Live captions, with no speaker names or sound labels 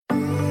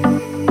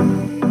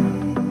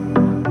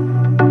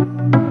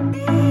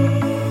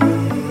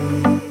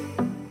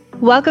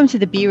Welcome to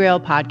the Be Real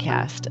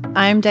podcast.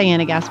 I'm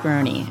Diana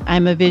Gasparoni.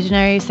 I'm a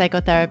visionary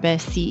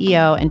psychotherapist,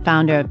 CEO, and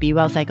founder of Be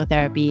Well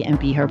Psychotherapy and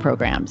Be Her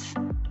programs.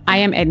 I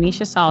am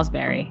Ednisha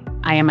Salisbury.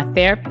 I am a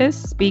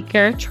therapist,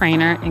 speaker,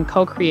 trainer, and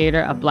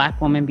co-creator of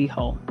Black Woman Be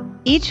Whole.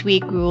 Each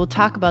week, we will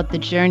talk about the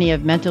journey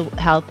of mental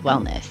health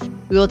wellness.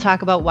 We will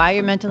talk about why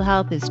your mental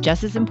health is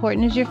just as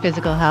important as your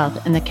physical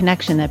health and the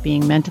connection that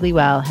being mentally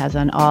well has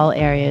on all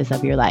areas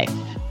of your life.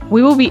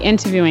 We will be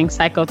interviewing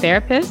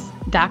psychotherapists,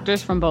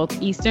 doctors from both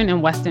Eastern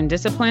and Western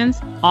disciplines,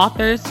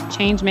 authors,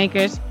 change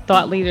makers,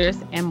 thought leaders,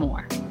 and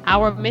more.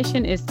 Our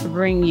mission is to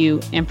bring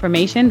you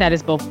information that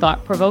is both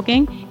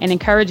thought-provoking and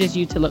encourages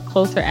you to look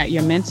closer at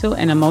your mental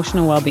and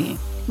emotional well-being.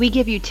 We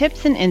give you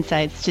tips and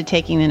insights to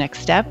taking the next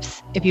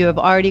steps. If you have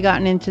already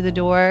gotten into the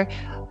door,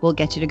 we'll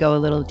get you to go a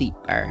little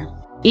deeper.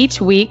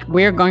 Each week,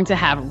 we're going to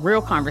have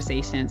real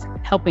conversations,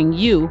 helping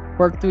you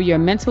work through your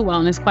mental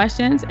wellness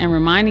questions and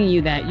reminding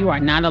you that you are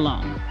not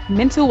alone.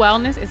 Mental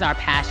wellness is our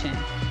passion.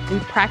 We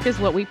practice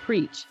what we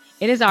preach.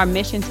 It is our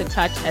mission to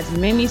touch as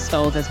many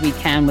souls as we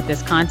can with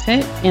this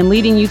content and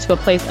leading you to a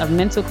place of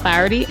mental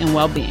clarity and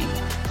well-being.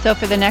 So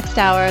for the next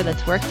hour,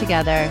 let's work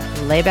together,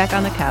 lay back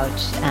on the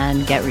couch,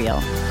 and get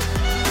real.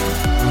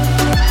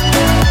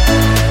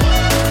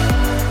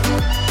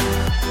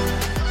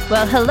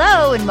 Well,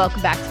 hello, and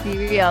welcome back to Be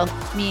Real.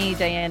 It's me,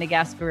 Diana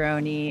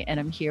Gasparoni, and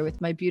I'm here with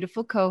my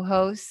beautiful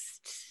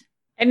co-host.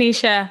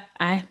 Anisha,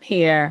 I'm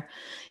here.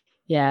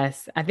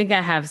 Yes, I think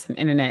I have some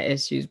internet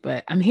issues,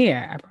 but I'm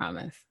here, I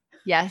promise.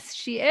 Yes,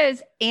 she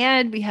is.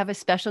 And we have a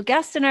special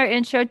guest in our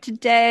intro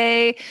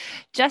today.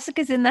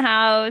 Jessica's in the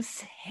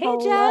house. Hey, hello,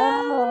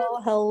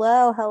 Jess.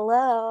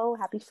 hello.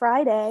 Happy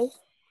Friday.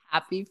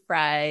 Happy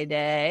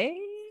Friday.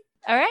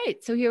 All right.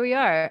 So here we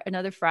are,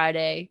 another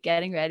Friday,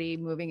 getting ready,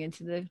 moving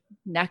into the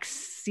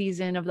next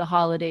season of the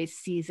holiday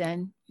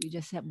season. We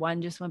just had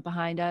one just went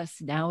behind us.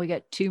 Now we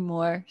got two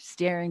more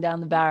staring down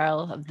the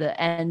barrel of the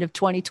end of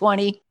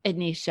 2020.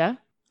 Ednisha.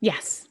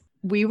 Yes.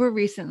 We were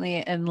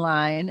recently in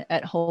line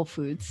at Whole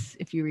Foods,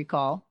 if you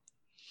recall.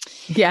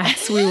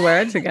 Yes, we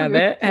were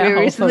together. we were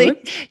recently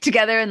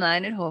together in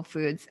line at Whole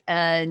Foods,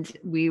 and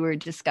we were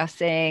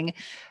discussing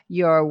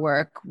your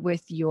work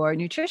with your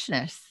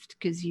nutritionist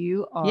because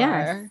you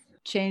are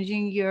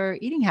changing your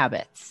eating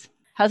habits.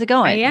 How's it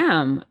going? I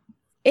am.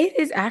 It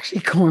is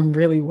actually going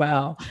really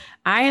well.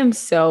 I am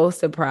so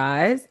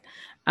surprised,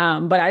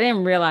 but I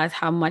didn't realize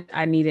how much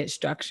I needed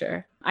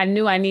structure. I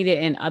knew I needed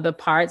in other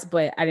parts,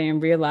 but I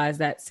didn't realize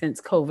that since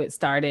COVID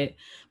started,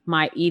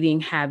 my eating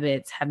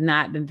habits have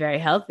not been very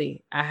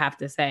healthy, I have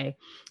to say.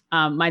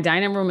 My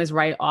dining room is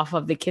right off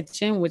of the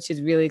kitchen, which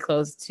is really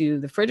close to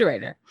the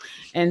refrigerator.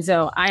 And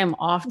so I am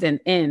often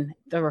in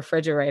the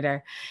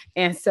refrigerator.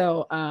 And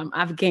so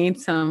I've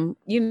gained some,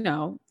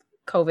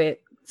 COVID,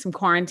 some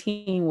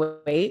quarantine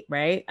weight,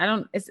 right?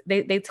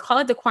 They call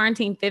it the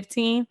quarantine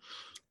 15.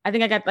 I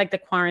think I got like the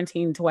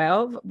quarantine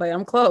 12, but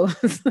I'm close.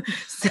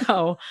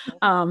 So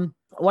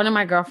one of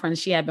my girlfriends,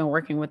 she had been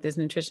working with this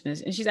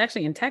nutritionist and she's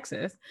actually in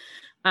Texas.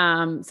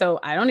 So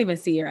I don't even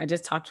see her. I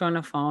just talk to her on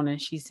the phone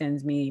and she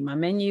sends me my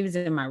menus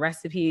and my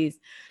recipes.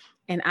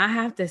 And I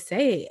have to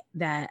say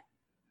that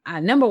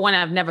number one,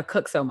 I've never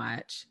cooked so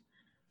much.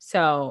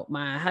 So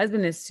my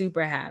husband is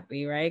super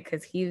happy, right?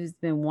 Because he's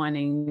been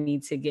wanting me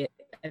to get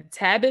a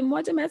tad bit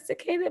more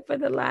domesticated for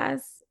the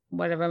last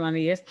whatever amount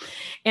of years.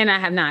 And I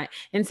have not.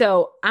 And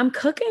so I'm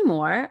cooking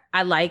more.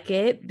 I like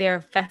it.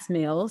 They're fast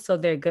meals, so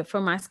they're good for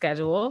my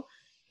schedule.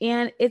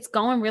 And it's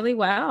going really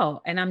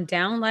well. And I'm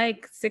down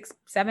like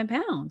 6-7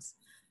 pounds.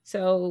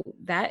 So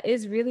that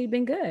has really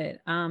been good.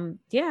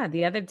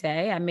 The other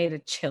day I made a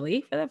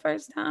chili for the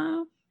first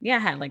time. I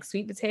had like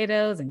sweet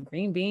potatoes and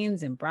green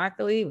beans and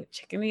broccoli with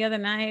chicken the other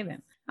night.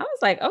 And I was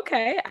like,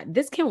 okay,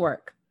 this can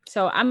work.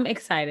 So I'm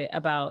excited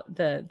about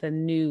the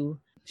new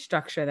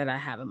structure that I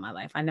have in my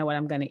life. I know what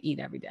I'm going to eat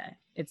every day.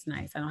 It's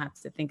nice. I don't have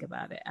to think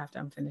about it after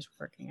I'm finished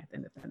working at the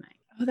end of the night.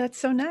 Oh, that's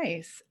so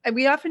nice.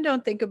 We often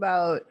don't think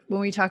about, when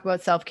we talk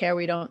about self-care,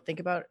 we don't think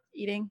about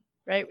eating,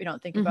 right? We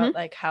don't think about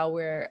like how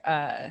we're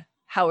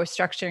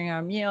structuring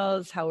our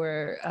meals, how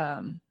we're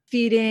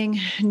feeding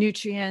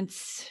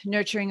nutrients,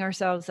 nurturing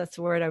ourselves. That's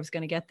the word I was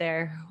going to get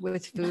there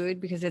with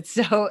food, because it's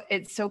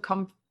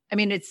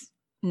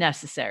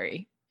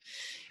necessary,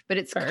 but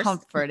it's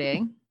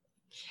comforting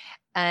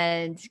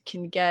and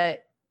can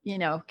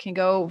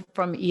go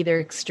from either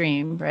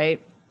extreme,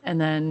 right? And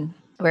then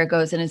where it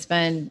goes, and it's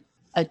been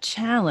a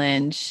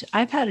challenge.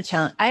 I've had a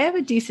challenge. I have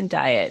a decent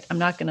diet. I'm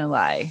not going to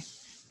lie.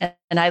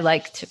 And I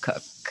like to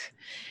cook.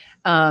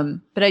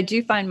 But I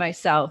do find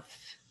myself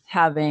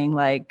having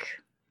like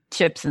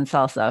chips and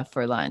salsa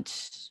for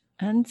lunch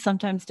and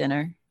sometimes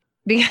dinner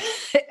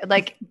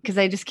because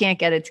I just can't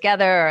get it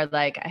together, or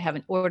like I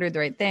haven't ordered the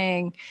right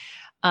thing.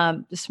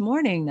 This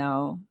morning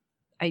though,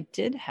 I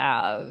did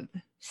have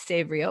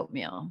savory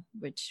oatmeal,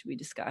 which we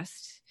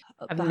discussed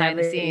behind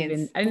the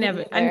scenes. I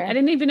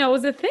didn't even know it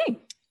was a thing.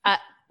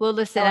 Well,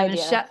 listen,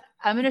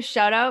 I'm going to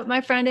shout out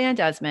my friend Ann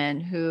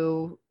Desmond,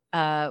 who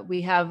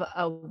we have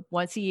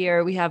once a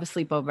year, we have a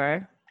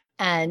sleepover,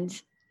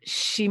 and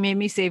she made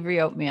me savory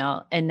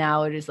oatmeal, and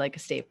now it is like a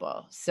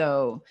staple.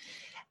 So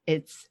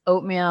it's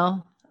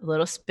oatmeal, a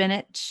little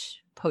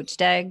spinach,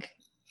 poached egg.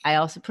 I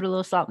also put a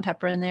little salt and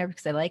pepper in there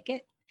because I like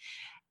it.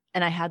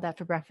 And I had that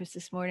for breakfast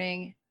this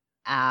morning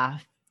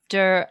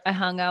after I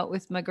hung out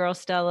with my girl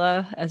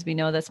Stella. As we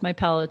know, that's my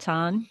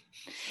Peloton.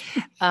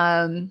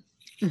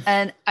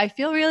 And I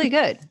feel really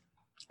good.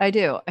 I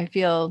do. I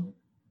feel,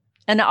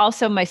 and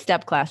also my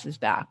step class is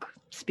back.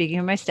 Speaking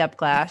of my step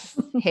class,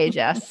 hey,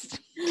 Jess.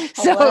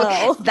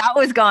 So that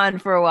was gone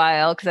for a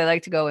while because I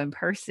like to go in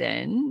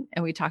person.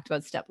 And we talked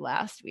about step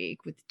last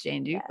week with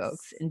Jane Do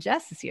folks, and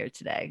Jess is here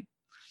today.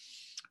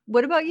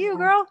 What about you,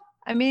 girl?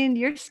 I mean,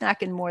 you're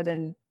snacking more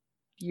than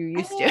you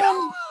used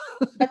to.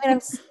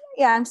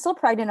 I'm still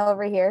pregnant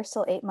over here,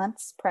 still 8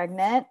 months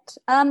pregnant.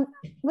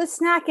 With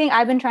snacking,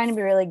 I've been trying to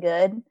be really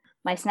good.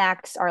 My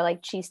snacks are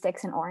like cheese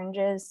sticks and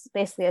oranges,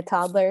 basically a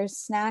toddler's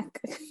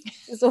snack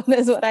is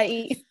what I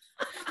eat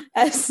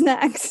as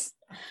snacks.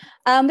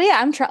 But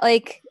yeah,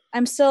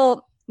 I'm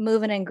still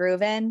moving and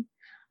grooving.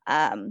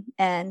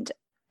 And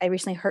I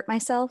recently hurt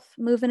myself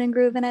moving and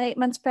grooving at 8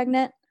 months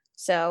pregnant.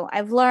 So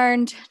I've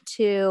learned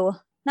to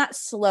not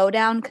slow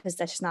down because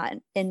that's just not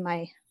in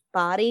my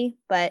body,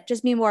 but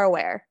just be more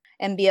aware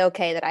and be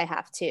okay that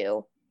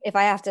if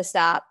I have to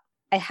stop,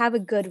 I have a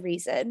good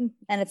reason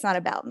and it's not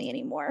about me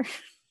anymore.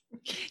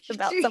 It's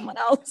about someone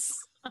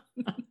else.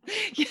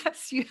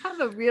 Yes, you have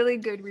a really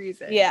good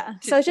reason. Yeah.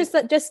 So it's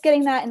just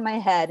getting that in my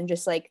head and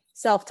just like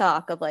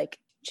self-talk of like,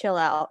 chill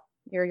out.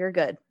 You're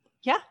good.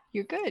 Yeah,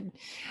 you're good.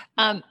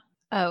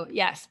 Oh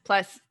yes.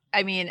 Plus,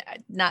 I mean,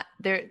 not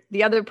there.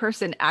 The other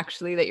person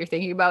actually that you're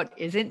thinking about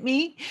isn't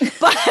me,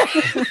 but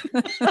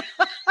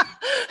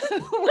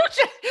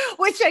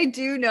which I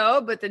do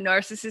know, but the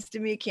narcissist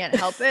in me can't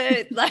help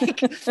it.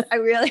 Like, I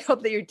really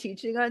hope that you're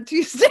teaching on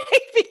Tuesday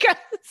because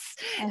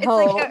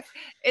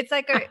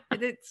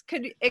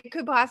it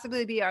could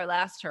possibly be our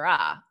last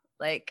hurrah,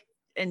 like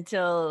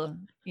until,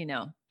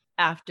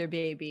 after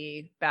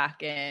baby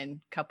back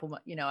in a couple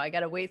months, I got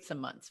to wait some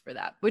months for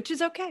that, which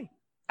is okay.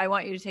 I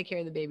want you to take care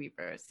of the baby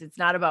first. It's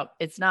not about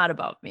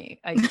me.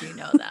 I do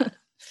know that.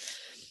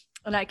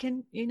 And I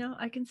can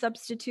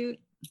substitute.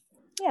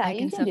 Yeah,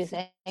 you can do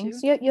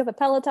things. You have a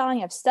Peloton,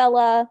 you have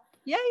Stella.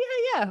 Yeah.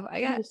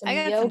 I got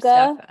yoga. some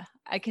stuff.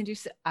 I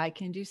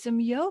can do some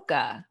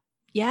yoga.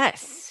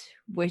 Yes,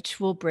 which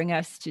will bring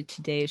us to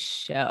today's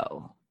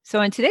show. So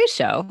on today's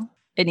show,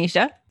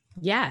 Anisha.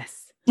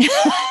 Yes.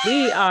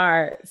 We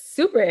are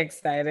super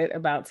excited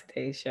about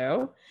today's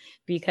show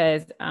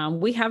because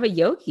we have a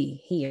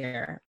yogi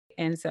here.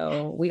 And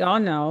so we all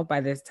know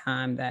by this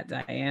time that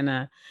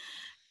Diana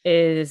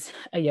is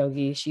a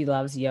yogi. She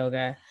loves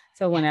yoga.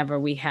 So whenever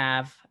we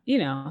have,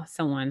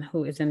 someone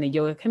who is in the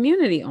yoga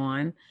community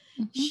on,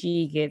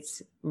 she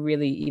gets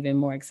really even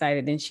more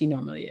excited than she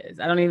normally is.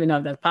 I don't even know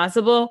if that's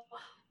possible,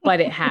 but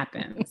it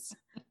happens.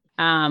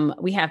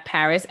 We have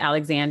Paris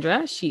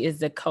Alexandra. She is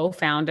the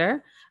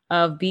co-founder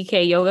of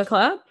BK Yoga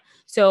Club.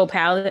 So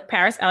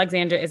Paris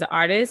Alexandra is an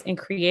artist and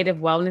creative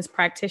wellness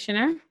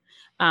practitioner.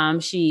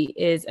 She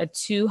is a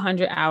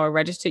 200-hour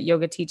registered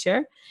yoga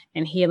teacher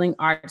and healing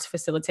arts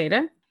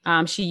facilitator.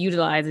 She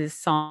utilizes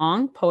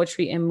song,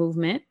 poetry, and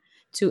movement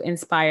to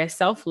inspire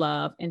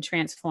self-love and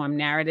transform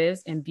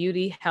narratives in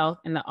beauty, health,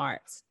 and the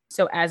arts.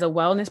 So as a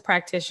wellness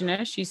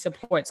practitioner, she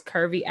supports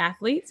curvy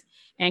athletes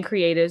and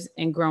creatives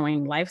in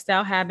growing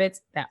lifestyle habits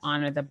that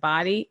honor the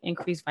body,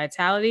 increase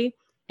vitality,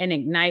 and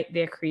ignite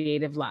their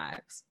creative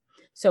lives.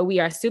 So we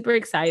are super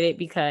excited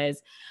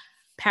because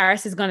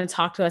Paris is going to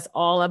talk to us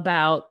all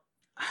about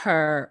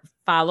her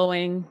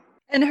following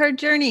and her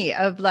journey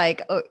of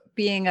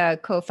being a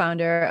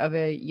co-founder of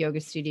a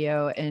yoga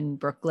studio in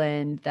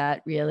Brooklyn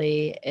that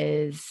really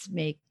is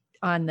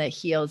on the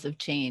heels of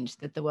change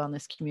that the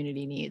wellness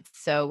community needs.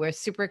 So we're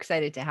super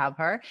excited to have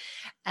her,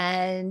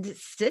 and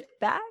sit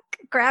back,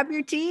 grab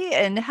your tea,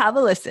 and have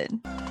a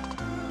listen.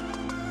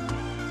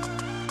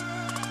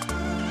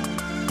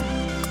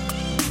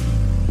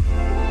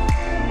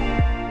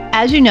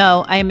 As you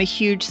know, I am a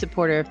huge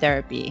supporter of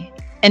therapy.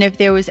 And if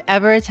there was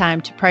ever a time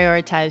to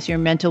prioritize your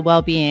mental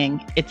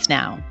well-being, it's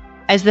now.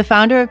 As the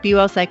founder of Be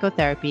Well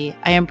Psychotherapy,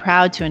 I am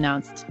proud to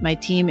announce my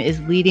team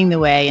is leading the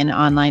way in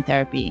online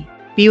therapy.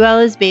 Be Well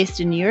is based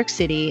in New York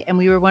City, and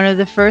we were one of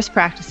the first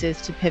practices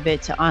to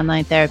pivot to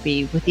online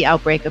therapy with the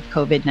outbreak of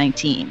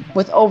COVID-19.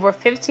 With over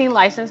 15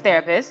 licensed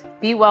therapists,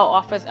 Be Well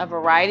offers a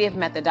variety of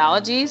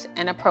methodologies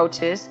and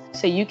approaches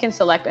so you can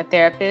select a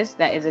therapist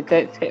that is a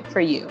good fit for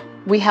you.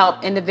 We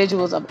help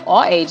individuals of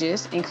all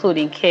ages,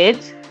 including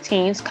kids,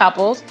 teens,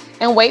 couples,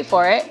 and wait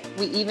for it,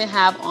 we even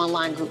have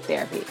online group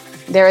therapy.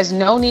 There is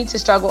no need to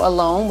struggle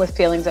alone with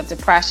feelings of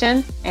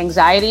depression,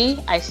 anxiety,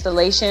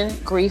 isolation,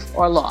 grief,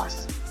 or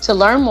loss. To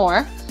learn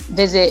more,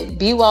 visit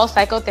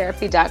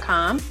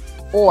BeWellPsychotherapy.com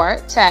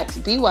or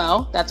text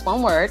BeWell, that's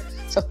one word,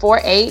 to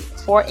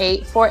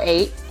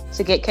 484848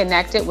 to get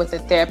connected with a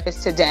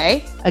therapist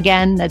today.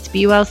 Again, that's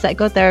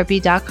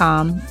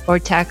BeWellPsychotherapy.com or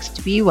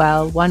text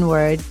BeWell, one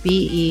word,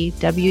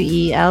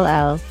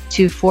 BeWell,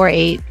 to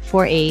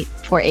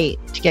 484848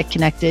 to get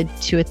connected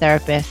to a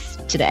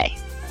therapist today.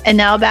 And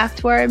now back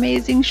to our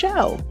amazing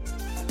show.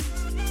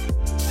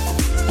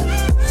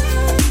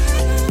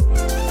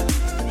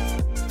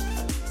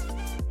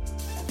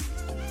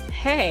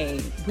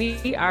 Hey,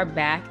 we are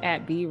back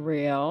at Be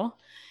Real.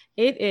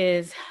 It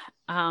is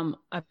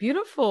a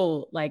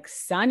beautiful, like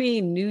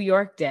sunny New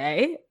York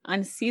day,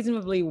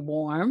 unseasonably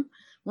warm.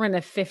 We're in the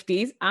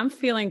 50s. I'm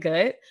feeling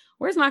good.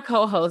 Where's my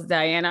co-host,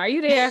 Diana? Are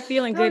you there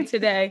feeling good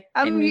today?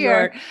 I'm New here.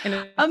 York in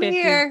the I'm 50s?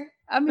 here.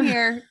 I'm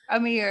here.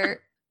 I'm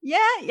here.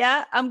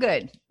 Yeah, I'm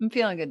good. I'm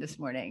feeling good this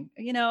morning.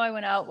 You know, I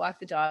went out, walked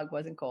the dog,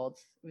 wasn't cold.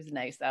 It was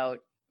nice out.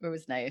 It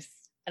was nice.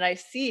 And I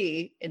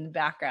see in the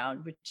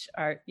background, which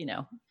are, you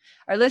know,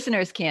 our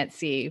listeners can't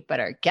see, but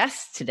our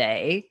guest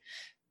today,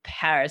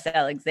 Paris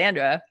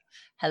Alexandra,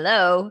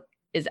 hello,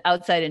 is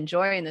outside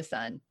enjoying the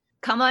sun.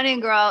 Come on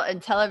in, girl,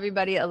 and tell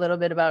everybody a little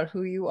bit about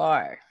who you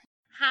are.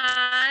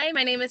 Hi,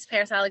 my name is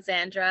Paris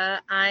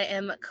Alexandra. I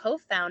am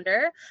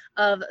co-founder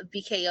of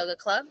BK Yoga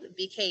Club.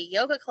 BK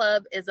Yoga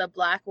Club is a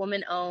Black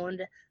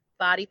woman-owned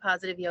body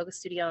positive yoga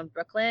studio in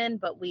Brooklyn,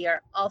 but we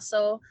are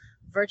also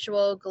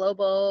virtual,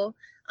 global,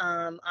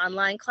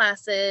 online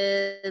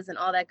classes and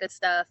all that good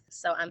stuff.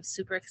 So I'm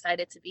super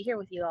excited to be here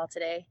with you all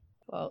today.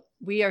 Well,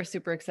 we are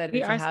super excited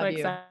to have you.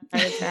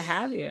 Excited to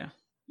have you.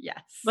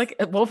 Yes. Like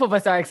both of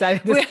us are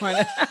excited this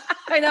morning.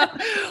 I know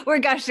we're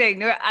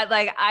gushing.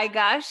 I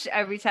gush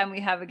every time we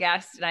have a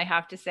guest. And I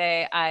have to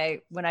say,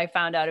 when I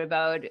found out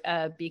about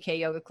BK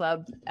Yoga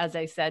Club, as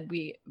I said,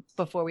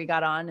 before we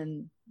got on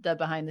and the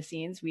behind the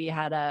scenes, we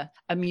had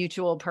a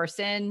mutual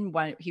person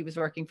when he was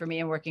working for me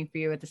and working for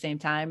you at the same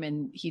time.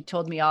 And he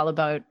told me all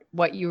about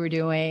what you were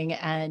doing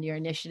and your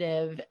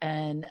initiative.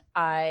 And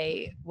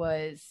I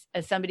was,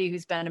 as somebody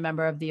who's been a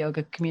member of the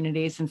yoga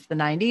community since the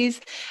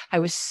 90s, I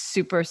was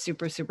super,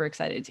 super, super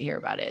excited to hear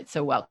about it.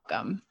 So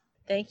welcome.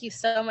 Thank you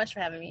so much for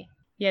having me.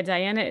 Yeah,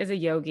 Diana is a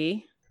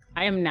yogi.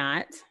 I am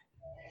not,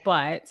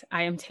 but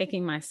I am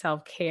taking my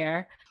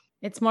self-care.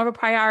 It's more of a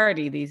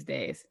priority these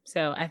days.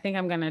 So I think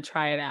I'm going to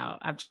try it out.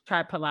 I've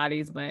tried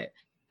Pilates, but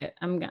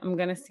I'm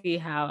going to see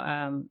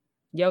how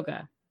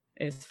yoga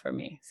is for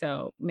me.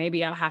 So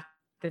maybe I'll have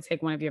to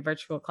take one of your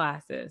virtual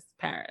classes,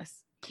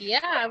 Paris.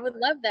 Yeah, I would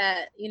love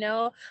that. You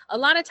know, a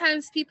lot of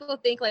times people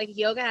think like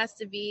yoga has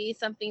to be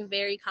something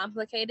very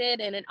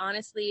complicated. And it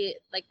honestly,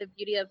 like the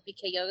beauty of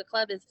BK Yoga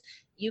Club is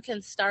you can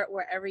start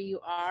wherever you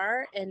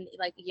are. And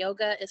like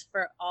yoga is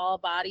for all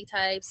body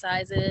types,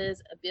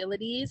 sizes,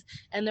 abilities.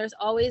 And there's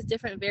always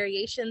different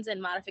variations and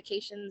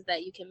modifications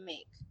that you can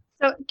make.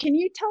 So can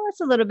you tell us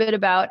a little bit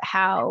about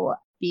how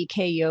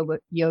BK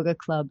Yoga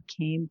Club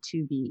came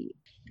to be?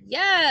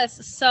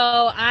 Yes. So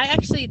I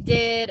actually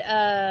did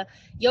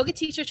yoga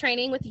teacher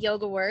training with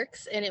Yoga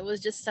Works, and it was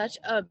just such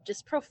a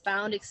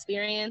profound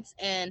experience.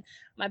 And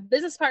my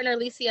business partner,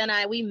 Alicia, and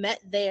I, we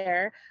met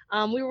there.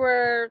 We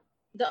were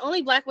the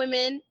only Black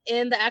women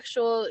in the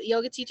actual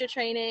yoga teacher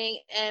training.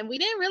 And we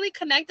didn't really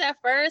connect at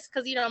first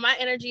because, you know, my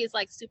energy is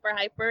like super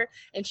hyper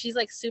and she's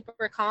like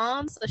super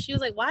calm. So she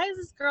was like, why is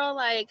this girl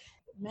like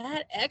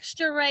mad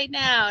extra right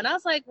now? And I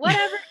was like,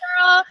 whatever,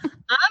 girl,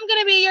 I'm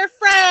gonna be your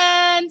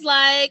friend,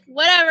 like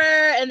whatever.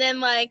 And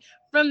then like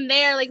from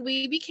there, like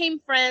we became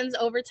friends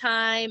over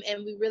time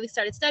and we really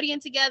started studying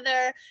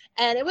together.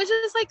 And it was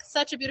just like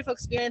such a beautiful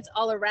experience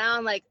all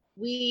around. Like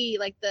we,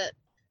 like the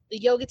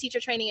yoga teacher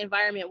training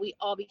environment, we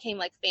all became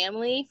like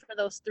family for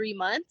those 3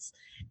 months.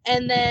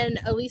 And then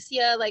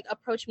Alicia like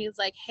approached me, was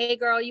like, hey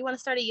girl, you want to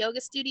start a yoga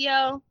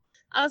studio?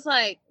 I was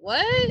like,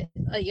 what?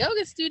 A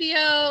yoga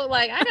studio?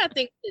 Like, I got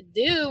things to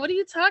do. What are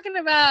you talking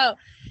about?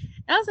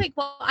 And I was like,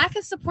 well, I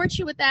could support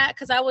you with that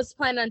because I was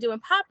planning on doing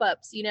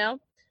pop-ups, you know?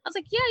 I was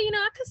like, yeah, you know,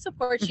 I could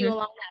support you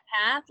along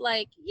that path.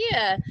 Like,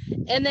 yeah.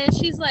 And then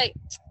she's like,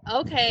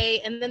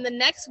 okay. And then the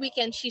next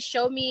weekend, she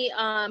showed me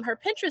her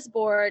Pinterest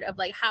board of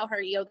like how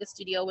her yoga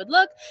studio would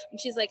look. And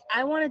she's like,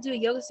 I want to do a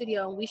yoga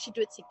studio and we should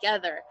do it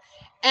together.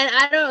 And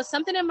I don't know,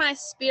 something in my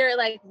spirit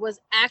like was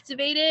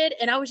activated.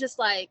 And I was just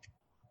like,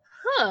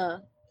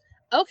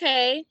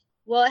 okay,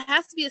 well, it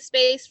has to be a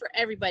space for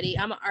everybody.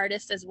 I'm an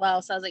artist as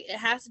well. So I was like, it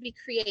has to be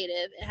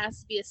creative. It has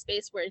to be a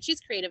space where, and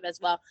she's creative as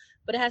well,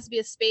 but it has to be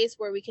a space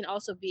where we can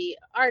also be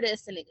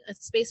artists and a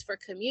space for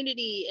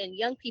community and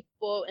young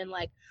people and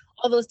like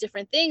all those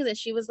different things. And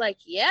she was like,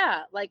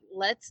 yeah, like,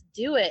 let's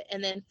do it.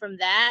 And then from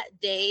that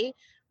day,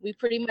 we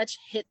pretty much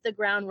hit the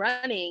ground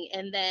running.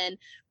 And then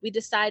we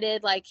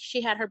decided, like, she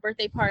had her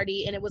birthday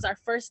party and it was our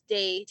first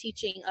day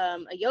teaching a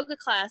yoga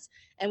class.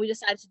 And we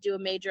decided to do a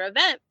major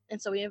event. And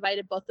so we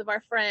invited both of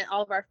our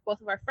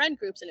friend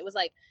groups. And it was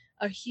like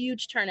a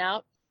huge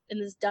turnout in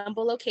this Dumbo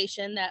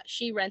location that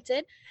she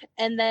rented.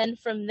 And then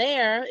from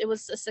there, it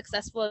was a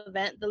successful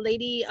event. The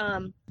lady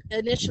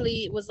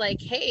initially was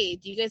like, hey,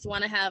 do you guys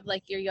want to have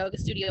like your yoga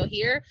studio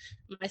here?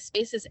 My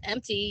space is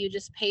empty. You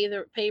just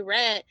pay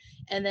rent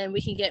and then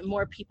we can get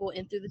more people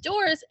in through the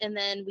doors. And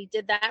then we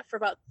did that for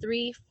about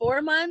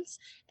 3-4 months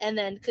and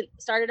then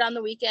started on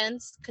the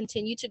weekends,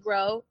 continued to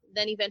grow,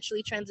 then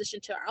eventually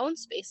transitioned to our own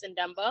space in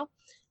Dumbo.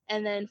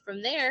 And then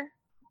from there,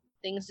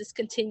 things just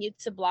continued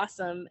to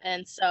blossom.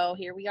 And so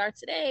here we are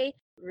today,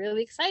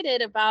 really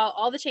excited about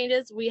all the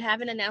changes. We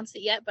haven't announced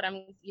it yet, but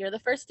you're the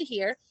first to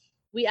hear.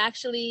 We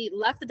actually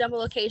left the Dumbo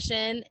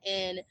location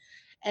and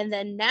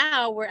then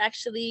now we're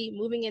actually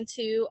moving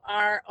into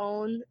our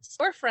own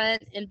storefront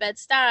in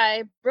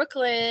Bed-Stuy,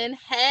 Brooklyn.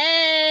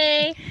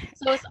 Hey!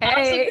 So it's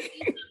also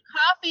some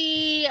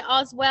coffee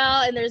as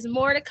well, and there's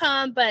more to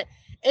come, but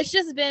it's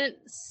just been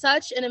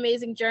such an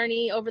amazing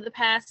journey over the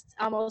past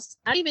almost,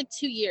 not even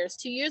 2 years.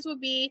 2 years will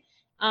be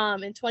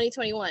in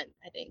 2021,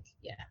 I think.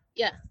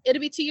 Yeah, it'll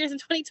be 2 years in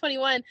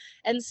 2021.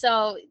 And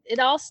so it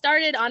all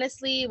started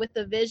honestly with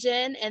the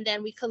vision, and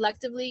then we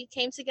collectively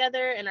came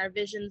together and our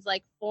visions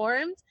like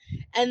formed,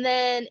 and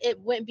then it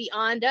went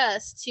beyond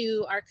us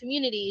to our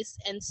communities.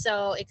 And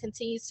so it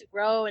continues to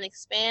grow and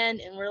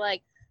expand, and we're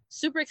like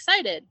super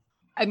excited.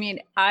 I mean,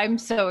 I'm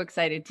so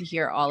excited to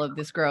hear all of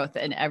this growth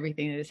and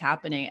everything that is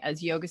happening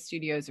as yoga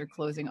studios are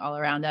closing all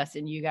around us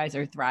and you guys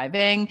are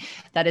thriving.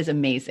 That is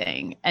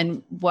amazing.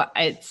 And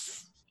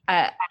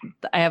I'm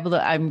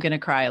going to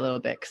cry a little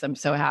bit because I'm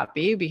so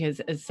happy, because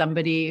as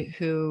somebody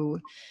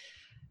who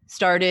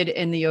started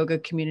in the yoga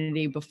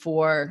community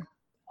before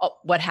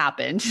what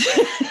happened,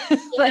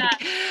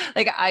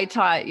 like I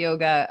taught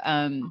yoga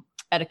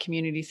at a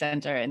community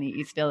center in the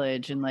East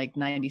Village in like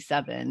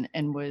 97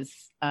 and was,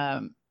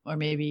 or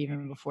maybe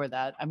even before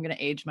that. I'm going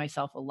to age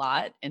myself a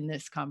lot in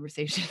this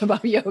conversation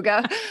about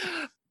yoga.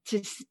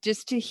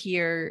 just to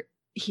hear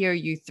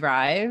you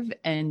thrive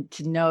and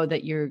to know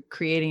that you're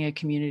creating a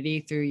community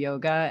through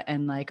yoga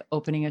and like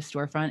opening a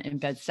storefront in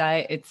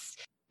Bed-Stuy.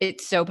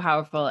 It's so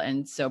powerful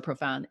and so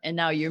profound. And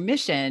now your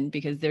mission,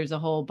 because there's a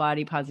whole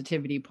body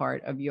positivity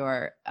part of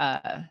your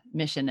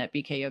mission at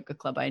BK Yoga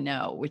Club, I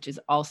know, which is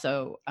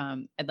also,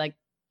 I'd like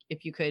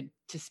if you could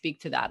to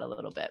speak to that a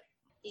little bit.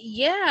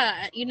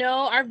 Yeah,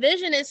 our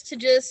vision is to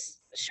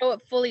just show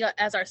up fully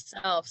as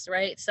ourselves,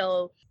 right?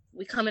 So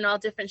we come in all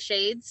different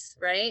shades,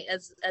 right?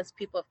 As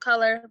people of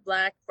color,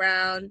 Black,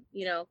 brown,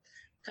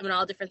 come in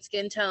all different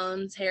skin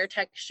tones, hair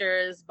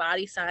textures,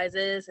 body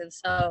sizes. And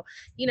so,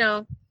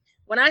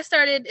 when I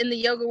started in the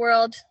yoga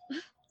world,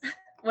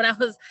 when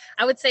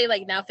I would say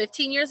like now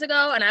 15 years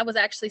ago, and I was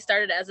actually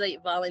started as a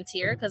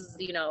volunteer because,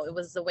 it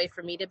was a way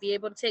for me to be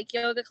able to take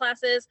yoga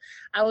classes.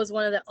 I was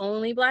one of the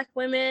only Black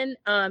women.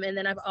 And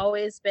then I've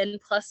always been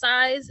plus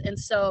size. And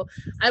so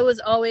I was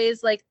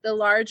always like the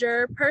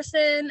larger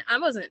person. I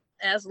wasn't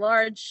as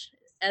large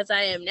as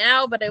I am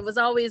now, but it was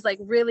always like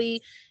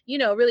really,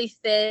 really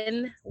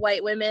thin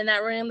white women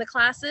that were in the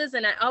classes.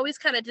 And I always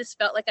kind of just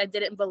felt like I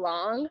didn't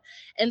belong.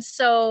 And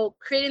so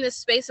creating this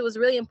space, it was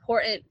really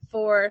important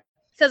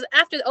because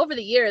over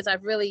the years,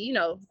 I've really,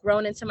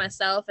 grown into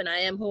myself and I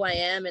am who I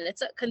am, and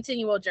it's a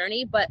continual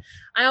journey. But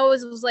I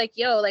always was like,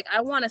 I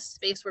want a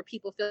space where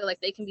people feel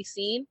like they can be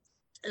seen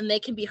and they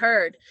can be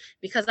heard,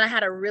 because I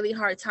had a really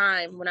hard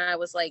time when I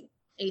was like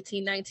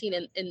 18,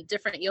 19 in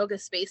different yoga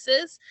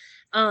spaces.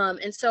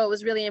 And so it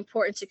was really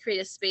important to create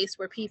a space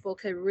where people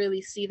could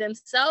really see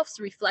themselves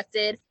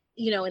reflected,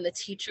 in the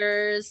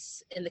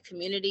teachers, in the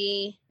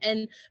community,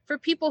 and for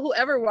people who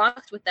ever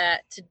walked with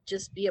that to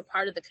just be a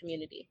part of the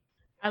community.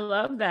 I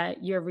love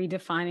that you're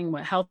redefining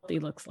what healthy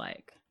looks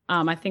like.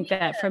 I think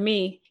that for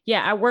me,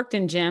 I worked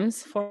in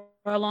gyms for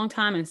a long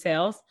time in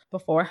sales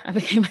before I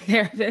became a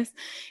therapist.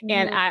 Mm-hmm.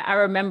 And I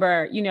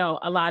remember,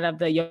 a lot of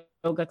the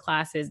yoga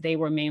classes, they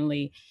were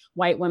mainly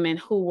white women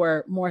who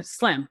were more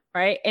slim,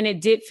 right? And it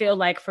did feel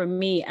like for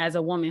me as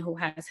a woman who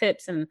has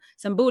hips and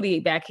some booty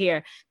back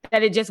here,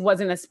 that it just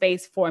wasn't a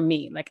space for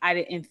me. Like I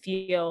didn't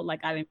feel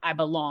like I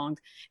belonged.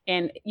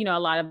 And, a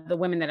lot of the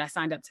women that I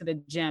signed up to the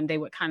gym, they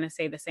would kind of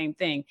say the same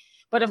thing.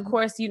 But of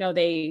course,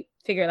 they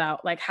figured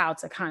out like how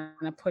to kind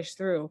of push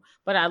through.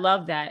 But I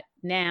love that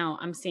now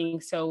I'm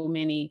seeing so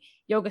many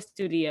yoga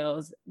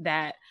studios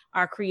that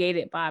are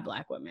created by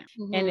Black women.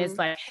 Mm-hmm. And it's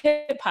like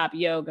hip hop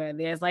yoga.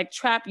 There's like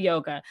trap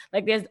yoga.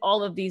 Like there's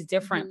all of these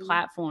different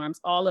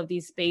platforms, all of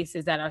these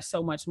spaces that are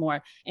so much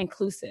more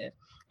inclusive.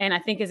 And I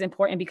think it's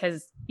important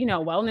because,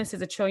 wellness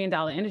is $1 trillion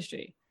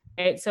industry.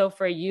 Right? So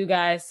for you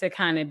guys to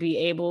kind of be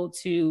able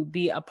to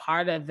be a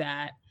part of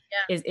that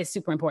is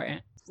super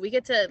important. We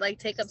get to like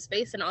take up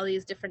space in all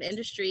these different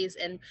industries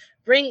and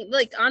bring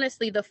like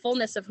honestly the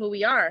fullness of who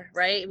we are,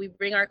 right? We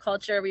bring our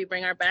culture, we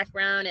bring our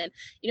background. And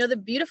the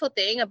beautiful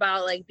thing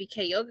about like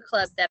BK Yoga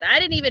Club that I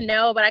didn't even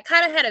know, but I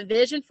kind of had a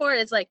vision for it,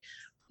 is like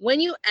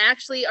when you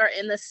actually are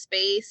in the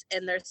space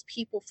and there's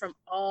people from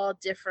all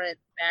different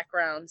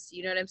backgrounds,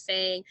 you know what I'm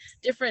saying?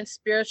 Different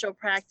spiritual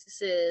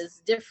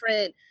practices,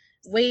 different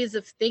ways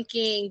of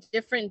thinking,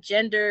 different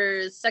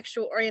genders,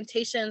 sexual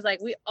orientations, like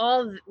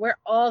we're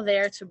all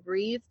there to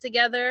breathe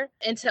together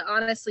and to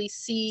honestly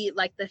see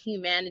like the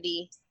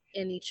humanity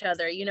in each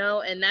other,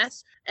 and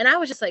I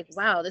was just like,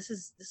 wow, this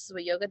is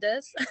what yoga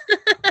does.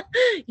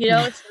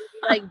 It's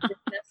like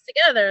us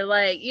together,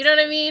 like, you know what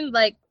I mean?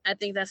 Like I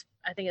think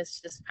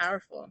it's just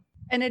powerful.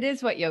 And it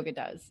is what yoga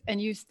does. And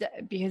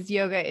because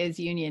yoga is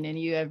union, and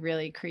you have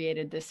really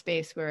created this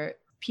space where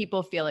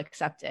people feel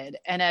accepted.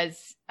 And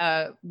as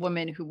a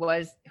woman who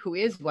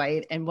is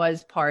white and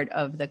was part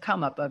of the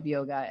come up of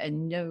yoga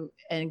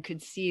and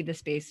could see the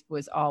space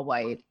was all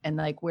white, and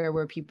like, where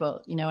were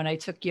people, you know, and I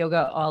took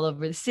yoga all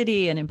over the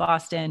city and in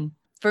Boston.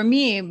 For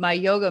me, my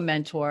yoga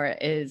mentor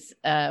is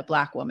a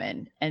Black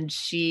woman, and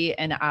she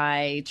and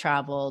I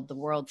traveled the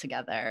world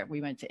together.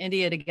 We went to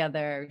India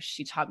together.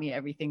 She taught me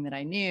everything that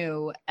I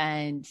knew.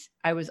 And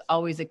I was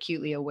always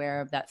acutely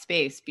aware of that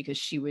space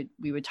because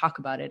we would talk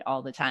about it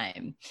all the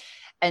time.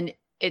 And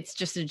it's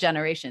just a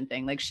generation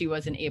thing. Like, she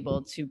wasn't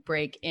able to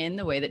break in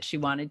the way that she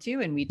wanted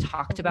to. And we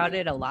talked about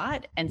it a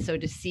lot. And so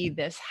to see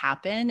this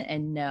happen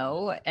and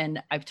know,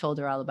 and I've told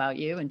her all about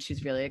you and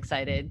she's really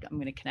excited. I'm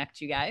going to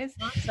connect you guys.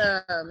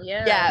 Awesome.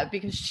 Yeah. Yeah.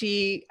 Because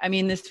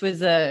this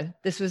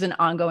was an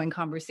ongoing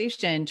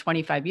conversation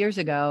 25 years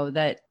ago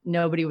that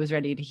nobody was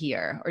ready to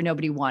hear, or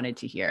nobody wanted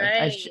to hear.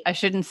 Right. I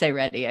shouldn't say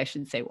ready. I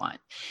should say want.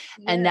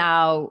 Yeah. And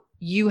now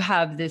you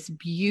have this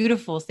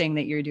beautiful thing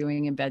that you're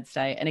doing in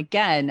Bed-Stuy. And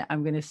again,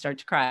 I'm going to start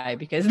to cry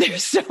because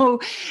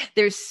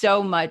there's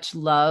so much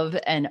love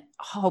and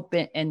hope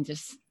and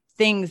just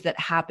things that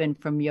happen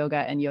from yoga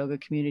and yoga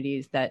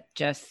communities that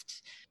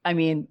just, I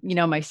mean, you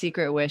know, my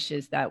secret wish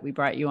is that we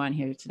brought you on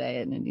here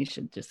today, and then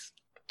Anisha just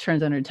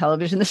turns on her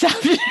television this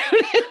afternoon.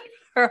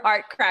 Her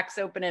heart cracks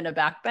open in a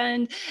back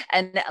bend,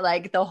 and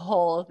like the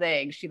whole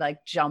thing, she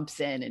like jumps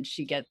in and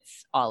she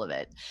gets all of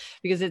it,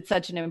 because it's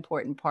such an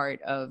important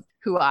part of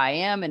who I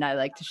am. And I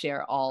like to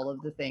share all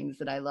of the things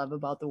that I love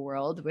about the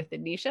world with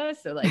Anisha.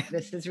 So like,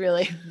 this is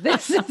really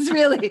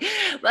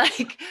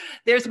like,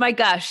 there's my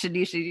gush,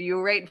 Anisha, you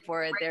were waiting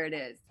for it. There it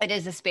is. It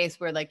is a space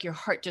where like your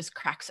heart just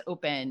cracks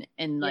open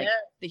in like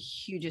the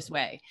hugest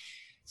way.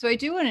 So I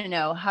do want to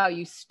know how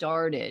you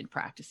started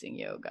practicing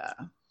yoga.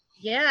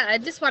 Yeah, I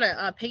just want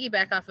to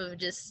piggyback off of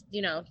just,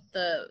 you know,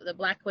 the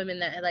Black women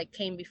that like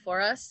came before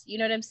us, you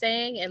know what I'm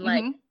saying? And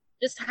like,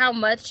 just how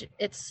much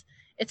it's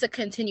a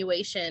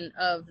continuation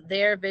of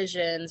their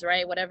visions,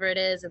 right? Whatever it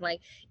is. And like,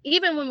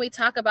 even when we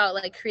talk about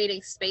like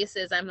creating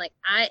spaces, I'm like,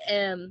 I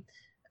am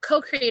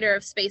co-creator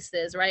of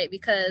spaces, right?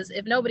 Because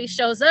if nobody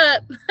shows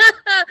up,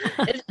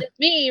 it's just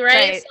me,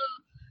 right?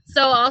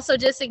 So also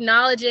just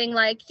acknowledging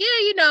like,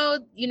 yeah,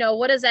 you know,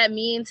 what does that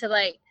mean to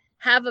like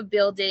have a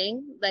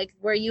building like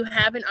where you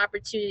have an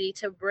opportunity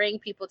to bring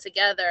people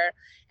together,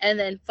 and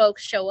then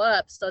folks show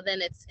up. So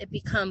then it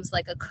becomes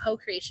like a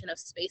co-creation of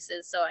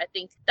spaces. So I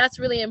think that's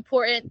really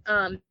important,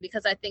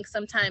 because I think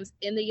sometimes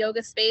in the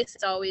yoga space,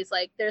 it's always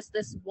like there's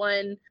this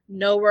one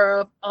knower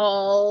of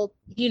all,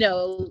 you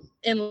know,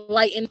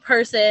 enlightened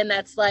person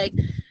that's like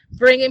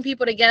bringing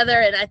people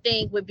together. And I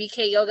think with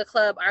BK Yoga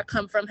Club, our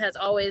come from has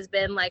always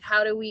been like,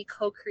 how do we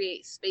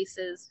co-create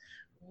spaces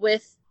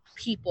with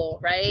people,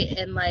 right?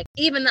 And like,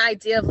 even the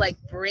idea of like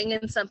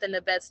bringing something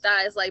to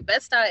Bed-Stuy is like,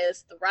 Bed-Stuy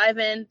is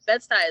thriving,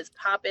 Bed-Stuy is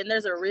popping,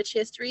 there's a rich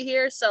history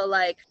here. So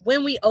like,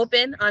 when we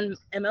open on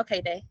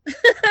MLK Day,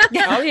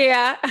 oh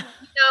yeah, you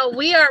know,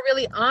 we are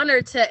really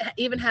honored to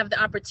even have the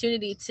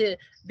opportunity to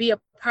be a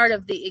part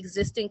of the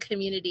existing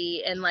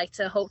community, and like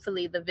to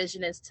hopefully the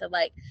vision is to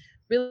like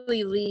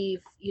really leave,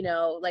 you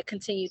know, like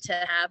continue to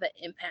have an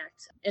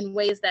impact in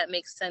ways that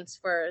make sense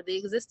for the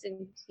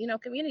existing, you know,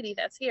 community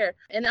that's here.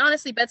 And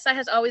honestly, Bed-Stuy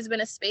has always been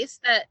a space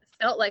that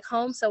felt like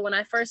home. So when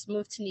I first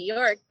moved to New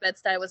York,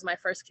 Bed-Stuy was my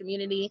first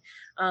community.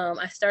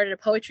 I started a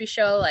poetry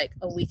show like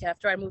a week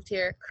after I moved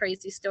here.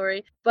 Crazy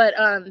story. But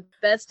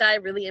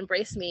Bed-Stuy really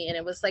embraced me, and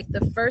it was like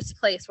the first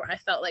place where I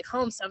felt like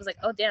home. So I was like,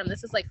 oh damn,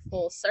 this is like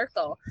full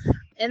circle.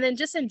 And then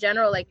just in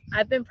general, like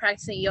I've been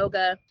practicing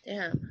yoga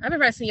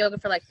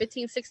for like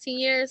 15, 16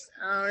 years.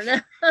 I don't know.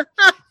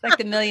 Like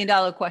the $1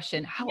 million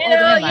question. How old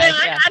am I?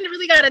 Yeah, I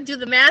really got to do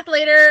the math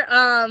later.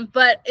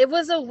 But it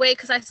was a way,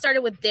 because I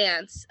started with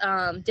dance.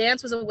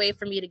 Dance was a way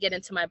for me to get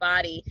into my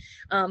body.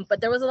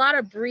 But there was a lot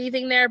of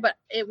breathing there, but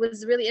it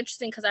was really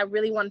interesting because I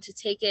really wanted to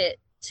take it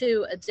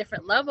to a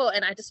different level.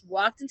 And I just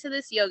walked into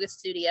this yoga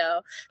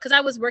studio because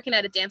I was working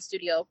at a dance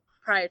studio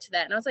prior to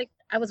that. And I was like,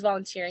 I was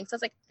volunteering. So I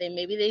was like,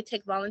 maybe they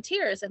take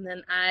volunteers. And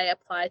then I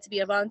applied to be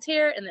a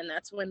volunteer. And then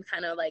that's when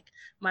kind of like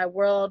my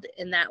world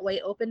in that way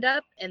opened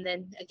up. And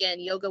then again,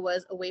 yoga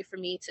was a way for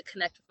me to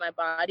connect with my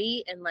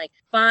body and like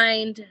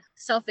find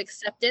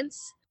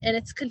self-acceptance. And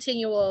it's a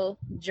continual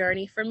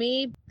journey for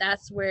me.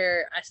 That's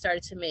where I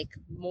started to make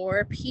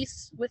more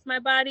peace with my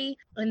body.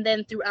 And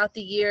then throughout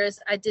the years,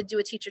 I did do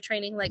a teacher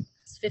training like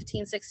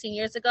 15, 16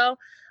 years ago,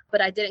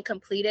 but I didn't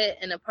complete it.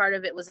 And a part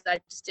of it was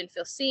I just didn't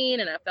feel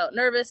seen, and I felt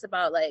nervous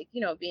about like, you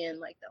know, being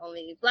like the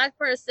only Black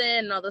person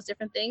and all those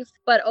different things.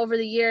 But over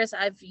the years,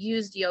 I've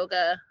used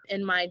yoga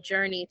in my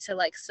journey to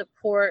like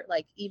support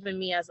like even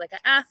me as like an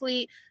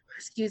athlete,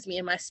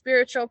 in my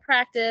spiritual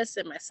practice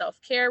and my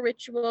self-care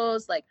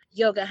rituals. Like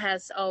yoga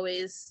has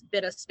always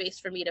been a space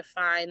for me to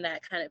find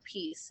that kind of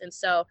peace. And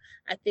so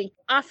I think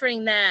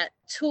offering that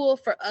tool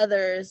for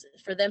others,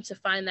 for them to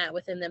find that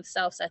within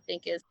themselves, I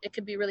think it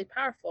could be really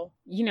powerful.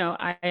 You know,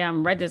 I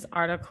read this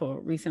article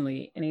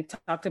recently, and it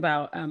talked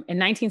about in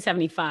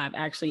 1975,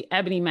 actually,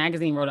 Ebony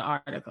magazine wrote an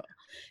article.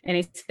 And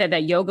they said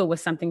that yoga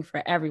was something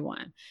for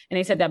everyone. And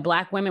they said that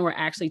Black women were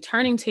actually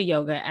turning to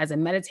yoga as a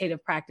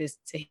meditative practice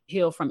to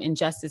heal from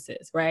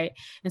injustices, right?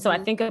 And so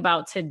I think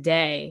about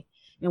today,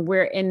 and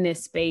we're in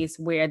this space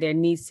where there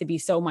needs to be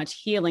so much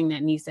healing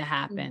that needs to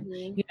happen,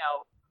 you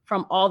know,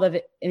 from all of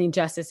the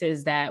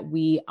injustices that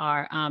we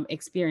are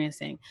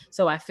experiencing.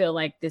 So I feel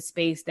like the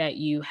space that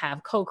you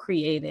have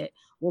co-created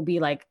will be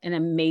like an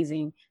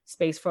amazing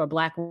space for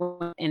Black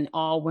women and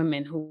all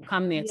women who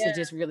come there to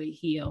just really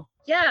heal.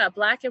 Yeah,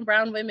 Black and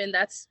brown women,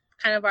 that's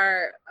kind of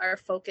our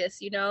focus,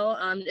 you know,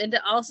 and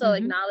to also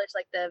acknowledge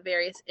like the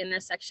various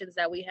intersections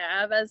that we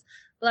have as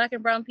Black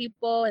and brown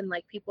people and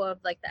like people of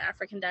like the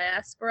African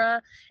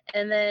diaspora.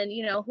 And then,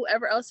 you know,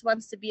 whoever else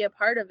wants to be a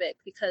part of it,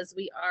 because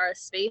we are a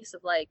space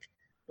of like,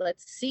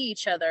 let's see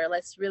each other.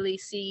 Let's really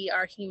see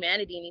our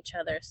humanity in each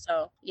other.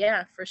 So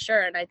yeah, for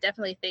sure. And I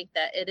definitely think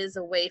that it is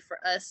a way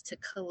for us to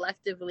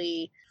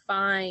collectively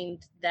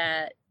find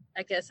that,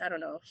 I guess, I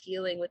don't know,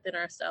 healing within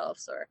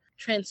ourselves or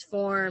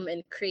transform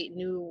and create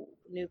new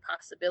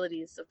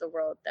possibilities of the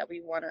world that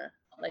we want to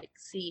like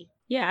see.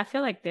 Yeah, I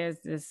feel like there's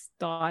this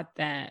thought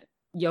that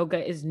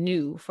yoga is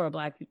new for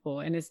Black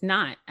people, and it's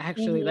not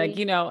actually. Like,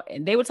 you know,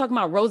 they were talking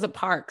about Rosa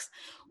Parks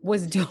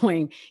was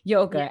doing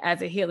yoga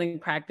as a healing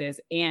practice,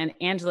 and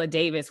Angela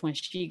Davis, when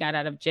she got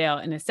out of jail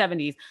in the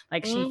 70s,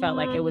 like she felt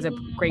like it was a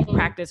great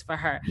practice for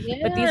her.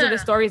 But these are the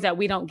stories that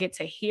we don't get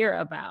to hear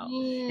about.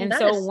 And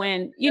so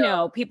when, you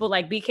know, people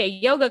like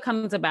BK Yoga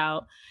comes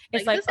about,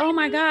 it's like, oh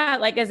my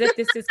God, like as if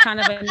this is kind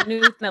of a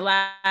new in the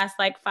last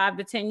like 5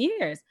 to 10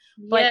 years.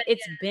 But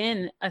it's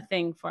been a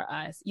thing for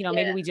us. You know,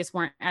 maybe we just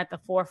weren't at the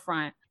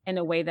forefront in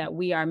a way that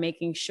we are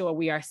making sure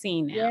we are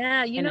seen now.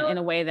 Yeah, you know, in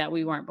a way that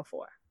we weren't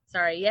before.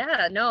 Sorry.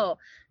 Yeah, no,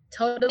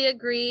 totally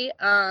agree.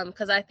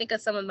 Because I think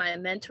of some of my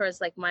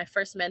mentors, like my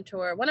first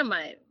mentor,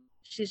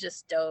 she's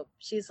just dope.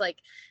 She's like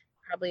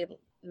probably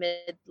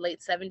late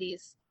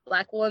 70s,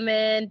 Black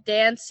woman,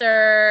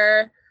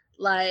 dancer,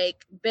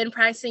 like been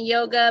practicing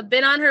yoga,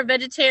 been on her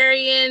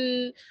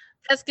vegetarian,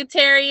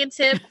 pescatarian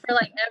tip for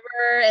like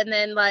ever. And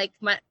then like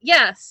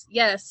yes.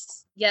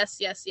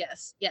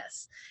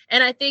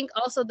 And I think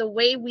also the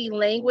way we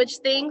language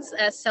things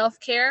as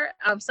self-care,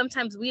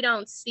 sometimes we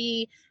don't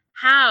see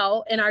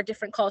how in our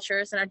different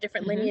cultures and our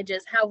different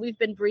lineages, how we've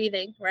been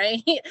breathing,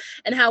 right?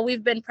 And how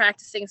we've been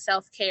practicing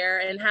self-care,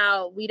 and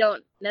how we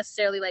don't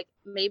necessarily like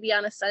maybe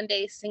on a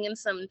Sunday singing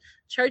some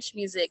church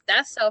music,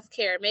 that's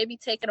self-care. Maybe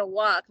taking a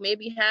walk,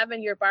 maybe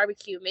having your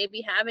barbecue,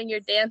 maybe having your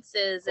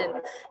dances and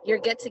your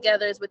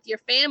get-togethers with your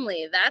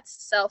family,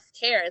 that's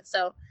self-care. And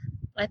so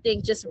I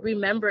think just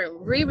remembering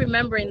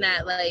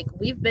that like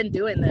we've been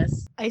doing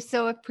this. I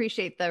so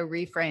appreciate the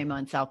reframe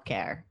on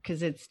self-care,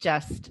 because it's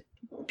just,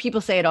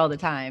 people say it all the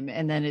time,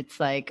 and then it's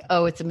like,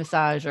 oh, it's a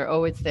massage, or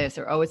oh, it's this,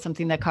 or oh, it's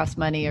something that costs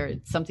money, or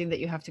it's something that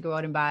you have to go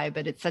out and buy.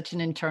 But it's such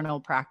an internal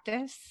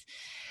practice,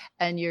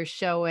 and you're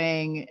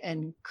showing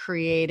and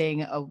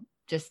creating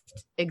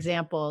just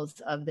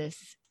examples of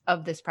this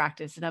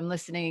practice. And I'm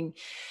listening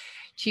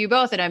to you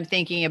both, and I'm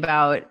thinking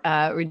about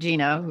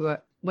Regina, who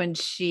when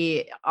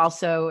she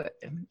also,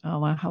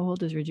 how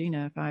old is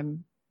Regina?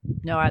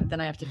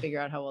 Then I have to figure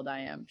out how old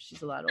I am.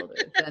 She's a lot older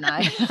than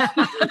I.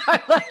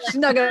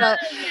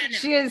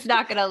 She is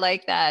not gonna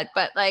like that.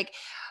 But like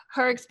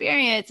her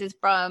experience is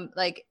from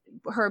like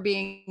her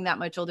being that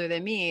much older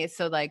than me.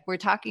 So like we're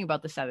talking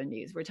about the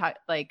 70s. We're talking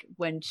like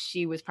when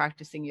she was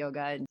practicing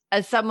yoga. And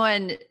as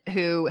someone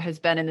who has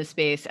been in the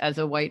space as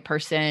a white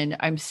person,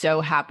 I'm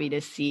so happy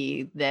to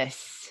see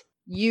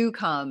you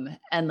come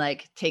and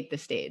like take the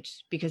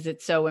stage, because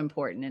it's so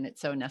important and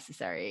it's so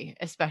necessary,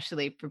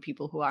 especially for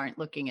people who aren't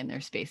looking in their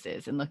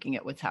spaces and looking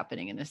at what's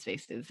happening in their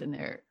spaces, in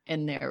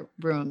their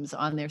rooms,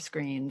 on their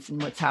screens,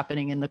 and what's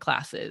happening in the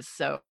classes.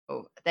 So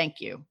thank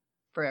you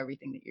for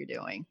everything that you're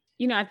doing.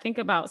 You know, I think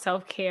about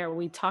self-care,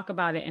 we talk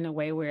about it in a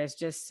way where it's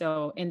just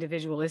so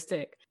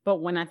individualistic.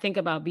 But when I think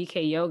about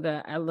BK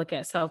Yoga, I look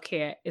at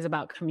self-care is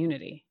about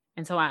community.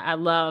 And so I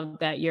love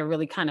that you're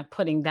really kind of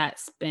putting that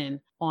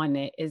spin on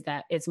it, is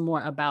that it's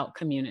more about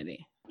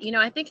community. You know,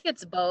 I think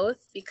it's both,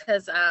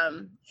 because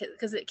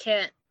it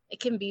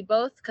can be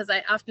both, because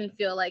I often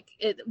feel like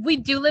we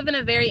do live in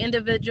a very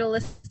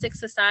individualistic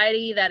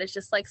society that is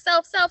just like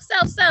self.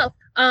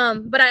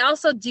 But I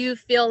also do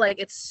feel like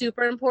it's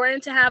super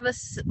important to have a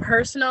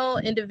personal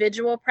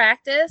individual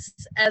practice,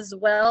 as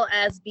well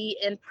as be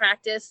in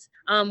practice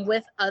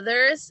with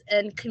others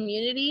and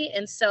community.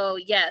 And so,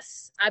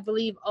 yes, I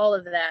believe all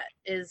of that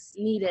is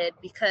needed,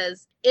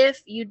 because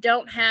if you're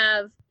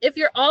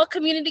all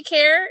community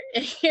care,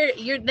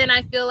 then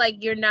I feel like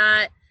you're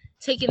not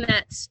taking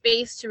that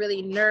space to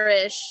really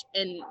nourish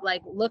and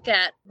like look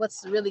at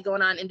what's really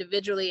going on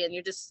individually, and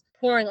you're just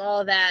pouring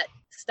all that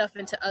stuff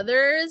into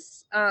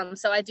others.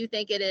 So I do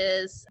think it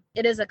is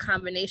a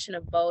combination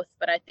of both,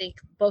 but I think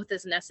both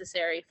is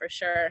necessary for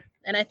sure.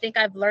 And I think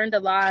I've learned a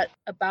lot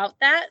about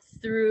that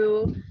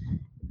through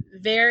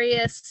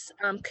various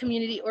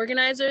community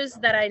organizers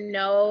that I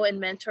know and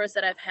mentors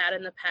that I've had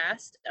in the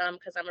past,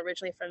 because I'm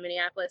originally from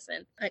Minneapolis,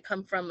 and I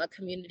come from a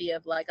community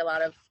of like a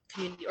lot of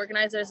community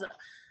organizers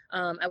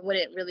I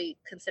wouldn't really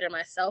consider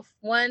myself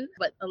one,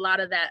 but a lot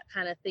of that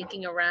kind of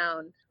thinking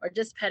around, or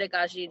just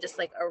pedagogy, just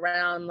like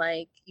around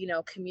like, you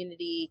know,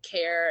 community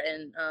care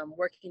and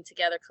working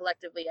together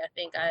collectively, I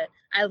think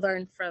I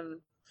learned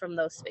from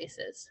those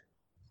spaces.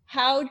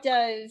 How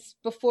does,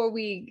 before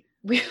we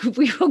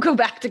will go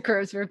back to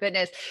Curves for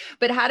Fitness,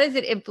 but how does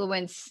it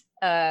influence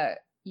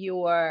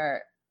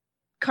your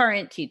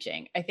current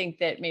teaching? I think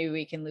that maybe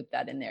we can loop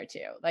that in there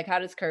too. Like, how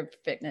does Curves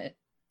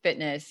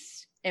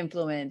Fitness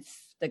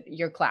influence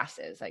your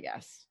classes, I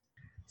guess?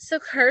 So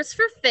Curves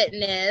for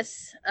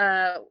Fitness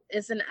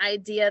is an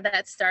idea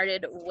that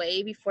started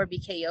way before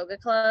BK Yoga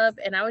Club.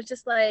 And I was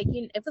just like,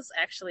 you know, it was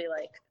actually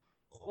like,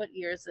 what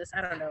year is this?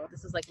 I don't know.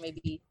 This is like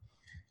maybe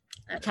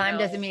time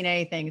doesn't mean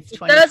anything. It's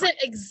 20. It doesn't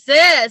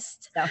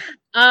exist.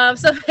 No.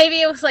 So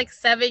maybe it was like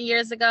 7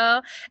 years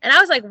ago. And I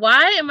was like,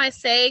 why am I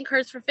saying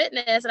Curves for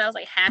Fitness? And I was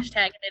like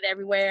hashtagging it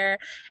everywhere.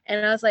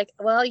 And I was like,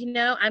 well, you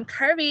know, I'm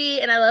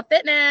curvy and I love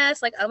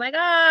fitness. Like, oh my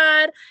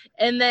God.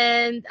 And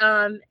then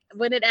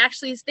when it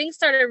actually, things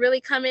started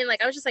really coming,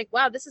 like, I was just like,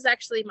 wow, this is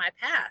actually my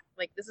path.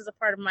 Like, this is a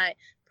part of my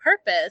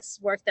purpose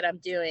work that I'm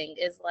doing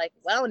is like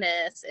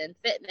wellness and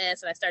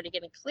fitness. And I started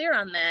getting clear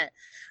on that.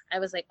 I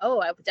was like, oh,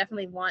 I would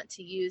definitely want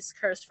to use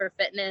Curves for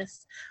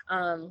Fitness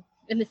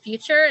in the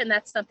future. And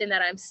that's something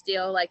that I'm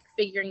still like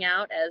figuring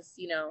out as,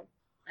 you know,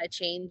 I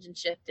change and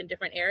shift in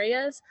different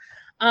areas.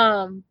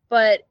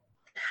 But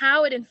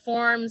how it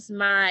informs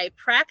my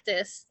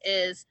practice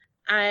is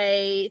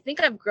I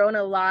think I've grown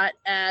a lot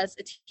as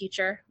a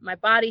teacher. My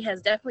body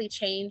has definitely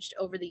changed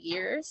over the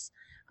years.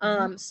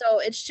 So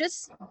it's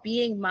just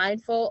being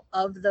mindful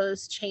of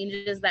those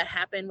changes that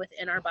happen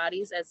within our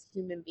bodies as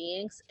human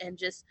beings, and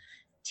just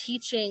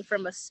teaching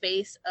from a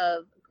space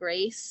of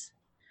grace,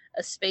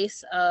 a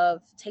space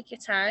of take your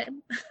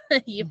time.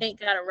 You ain't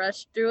got to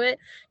rush through it,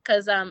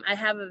 because I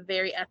have a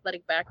very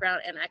athletic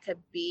background and I could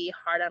be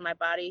hard on my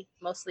body.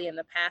 Mostly in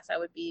the past, I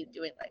would be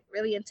doing like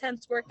really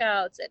intense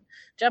workouts and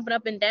jumping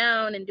up and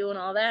down and doing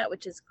all that,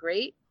 which is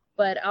great.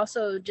 But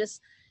also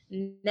just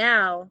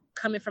now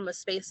coming from a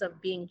space of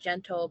being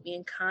gentle,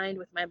 being kind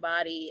with my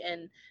body,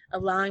 and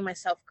allowing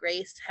myself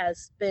grace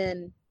has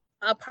been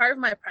a part of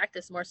my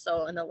practice more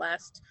so in the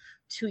last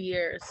 2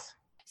 years.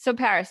 So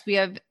Paris,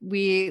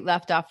 we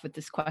left off with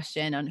this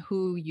question on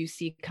who you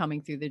see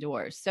coming through the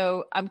doors.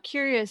 So I'm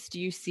curious, do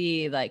you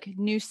see like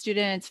new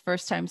students,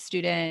 first-time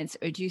students,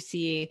 or do you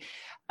see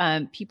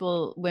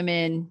people,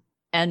 women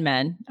and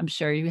men, I'm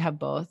sure you have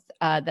both,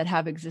 that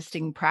have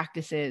existing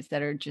practices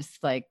that are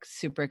just like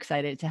super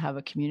excited to have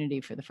a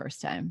community for the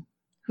first time?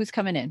 Who's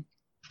coming in?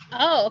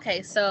 Oh,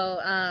 okay. So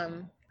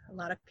a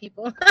lot of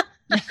people.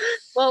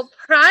 Well,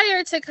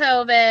 prior to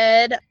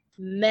COVID,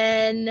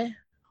 men,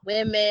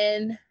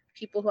 women,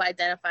 people who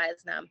identify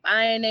as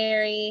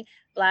non-binary,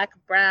 Black,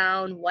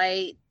 brown,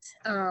 white,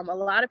 a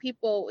lot of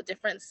people with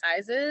different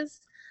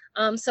sizes.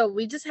 So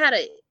we just had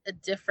a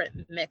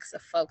different mix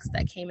of folks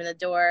that came in the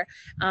door.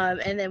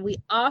 And then we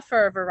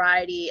offer a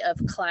variety of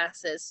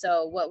classes.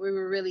 So what we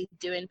were really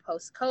doing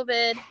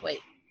post-COVID,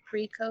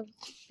 pre-COVID,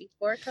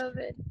 before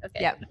COVID? Okay.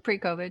 Yeah,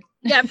 pre-COVID.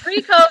 Yeah,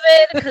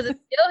 pre-COVID, because it's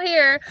still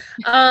here.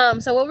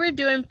 So what we're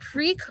doing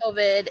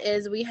pre-COVID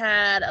is we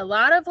had a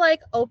lot of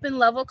like open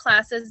level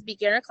classes,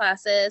 beginner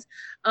classes.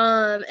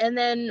 And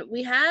then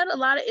we had a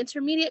lot of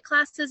intermediate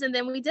classes, and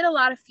then we did a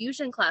lot of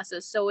fusion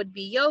classes. So it'd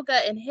be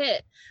yoga and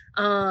HIIT.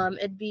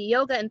 It'd be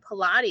yoga and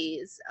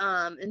Pilates.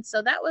 And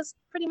so that was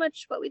pretty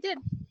much what we did.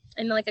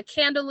 And like a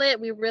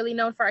candlelit, we're really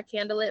known for our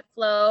candlelit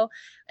flow,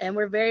 and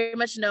we're very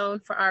much known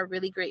for our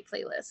really great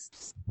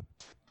playlists.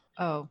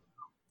 Oh,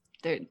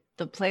 the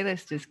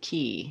playlist is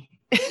key.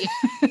 Yeah.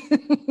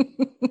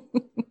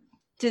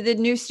 To the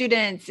new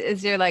students,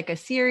 is there like a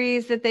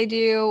series that they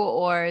do,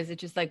 or is it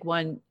just like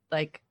one,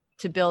 like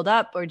to build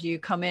up, or do you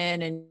come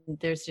in and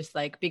there's just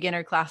like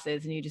beginner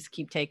classes and you just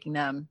keep taking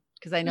them?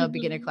 Because I know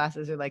beginner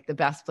classes are like the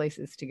best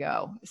places to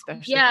go,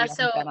 especially if you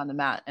haven't been on the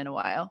mat in a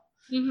while.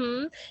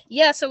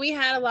 Yeah, so we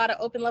had a lot of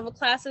open level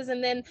classes,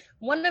 and then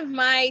one of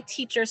my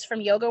teachers from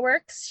Yoga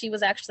Works, she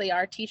was actually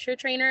our teacher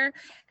trainer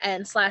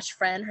and /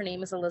 friend. Her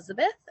name is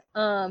Elizabeth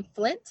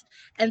Flint,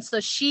 and so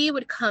she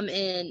would come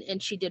in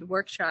and she did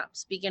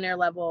workshops, beginner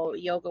level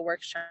yoga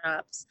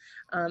workshops,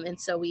 and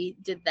so we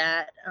did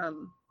that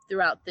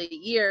throughout the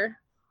year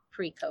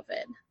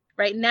pre-COVID.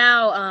 Right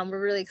now,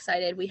 we're really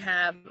excited. We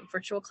have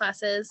virtual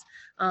classes.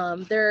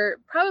 They're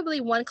probably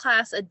one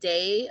class a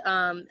day.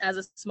 As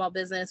a small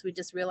business, we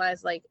just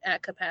realized like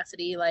at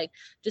capacity, like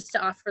just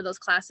to offer those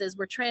classes.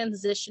 We're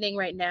transitioning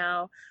right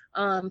now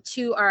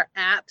to our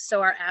app.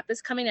 So our app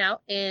is coming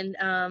out in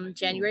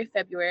January,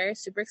 February.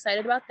 Super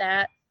excited about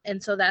that.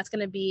 And so that's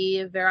going to be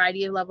a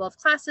variety of level of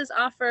classes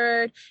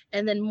offered,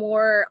 and then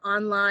more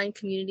online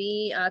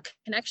community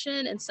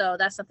connection. And so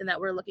that's something that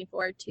we're looking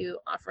forward to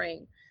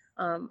offering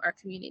our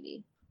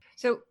community.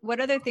 So what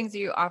other things are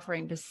you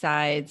offering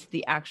besides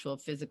the actual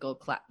physical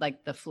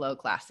like the flow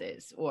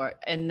classes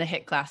and the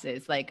HIIT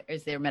classes? Like,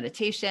 is there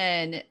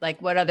meditation?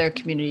 Like, what other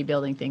community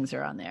building things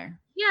are on there?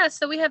 Yeah,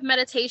 so we have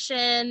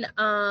meditation.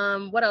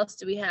 What else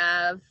do we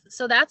have?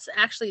 So that's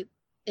actually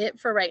it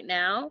for right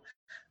now.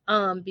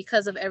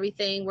 Because of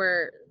everything,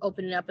 we're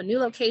opening up a new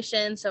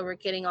location, so we're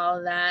getting all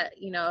of that,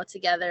 you know,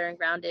 together and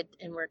grounded,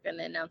 and we're going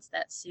to announce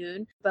that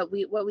soon. But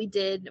what we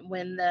did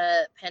when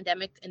the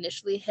pandemic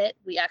initially hit,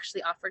 we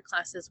actually offered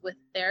classes with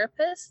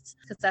therapists,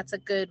 because that's a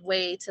good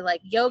way to,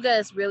 like, yoga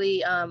is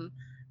really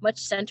much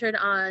centered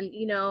on,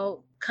 you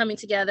know, coming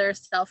together,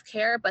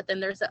 self-care, but then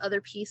there's the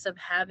other piece of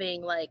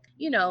having, like,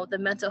 you know, the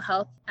mental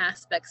health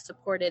aspects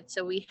supported.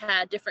 So we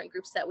had different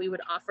groups that we would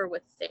offer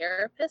with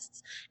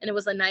therapists, and it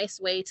was a nice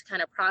way to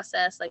kind of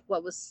process like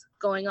what was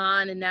going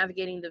on and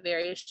navigating the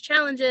various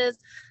challenges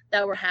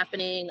that were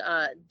happening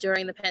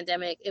during the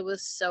pandemic. It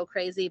was so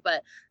crazy,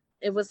 but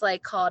it was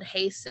like called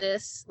Hey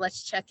Sis,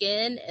 Let's Check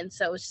In. And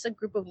so it was just a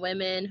group of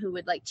women who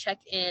would like check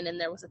in,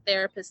 and there was a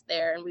therapist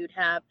there, and we would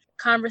have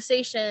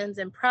conversations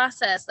and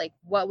process like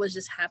what was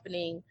just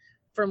happening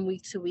from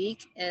week to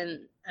week.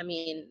 And I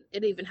mean,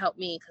 it even helped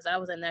me because I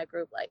was in that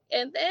group, like,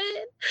 and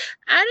then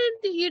I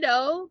didn't, you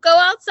know, go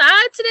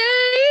outside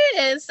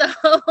today. And so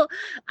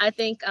I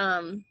think,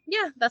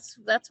 yeah, that's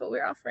what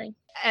we're offering.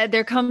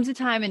 There comes a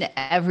time in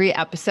every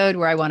episode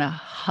where I want to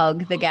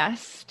hug the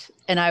guest,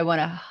 and I want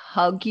to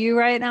hug you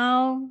right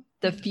now.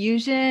 The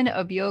fusion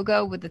of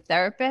yoga with the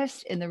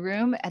therapist in the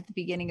room at the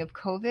beginning of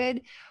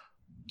COVID,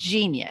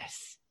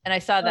 genius. And I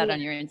saw that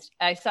on your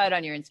I saw it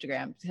on your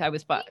Instagram. I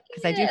was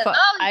because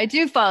I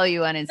do follow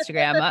you on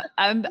Instagram.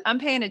 I'm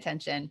paying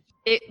attention.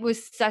 It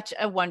was such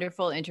a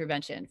wonderful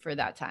intervention for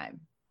that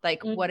time.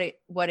 Like what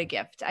a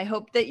gift. I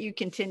hope that you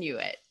continue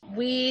it.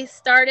 We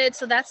started,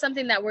 so that's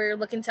something that we're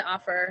looking to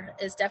offer,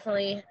 is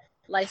definitely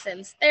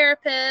licensed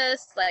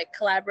therapists, like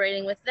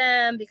collaborating with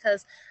them,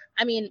 because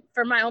I mean,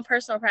 for my own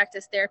personal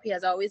practice, therapy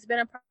has always been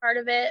a part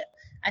of it.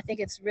 I think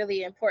it's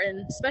really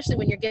important, especially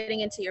when you're getting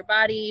into your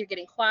body, you're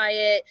getting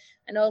quiet.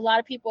 I know a lot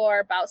of people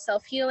are about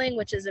self-healing,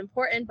 which is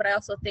important, but I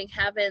also think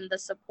having the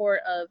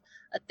support of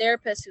a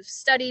therapist who's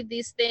studied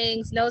these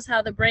things, knows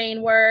how the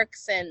brain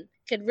works, and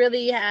could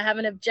really have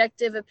an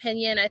objective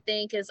opinion, I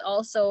think is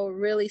also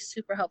really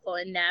super helpful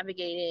in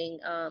navigating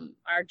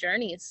our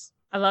journeys.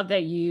 I love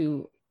that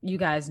you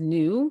guys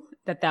knew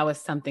that was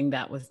something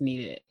that was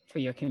needed for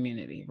your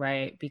community,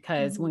 right?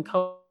 Because when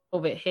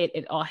COVID hit,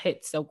 it all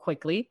hit so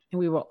quickly, and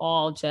we were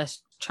all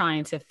just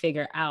trying to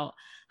figure out,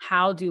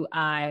 how do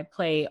I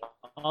play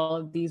all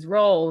of these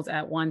roles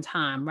at one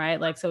time,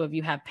 right? Like, so if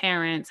you have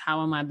parents,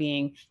 how am I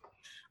being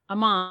a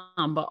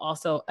mom, but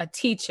also a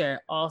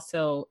teacher,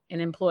 also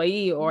an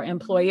employee or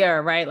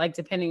employer, right? Like,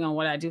 depending on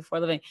what I do for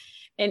a living,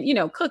 and, you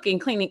know, cooking,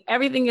 cleaning,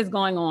 everything is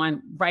going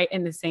on right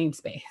in the same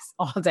space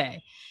all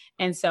day.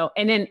 And so,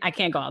 and then I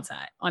can't go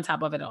outside on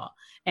top of it all,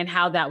 and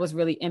how that was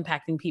really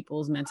impacting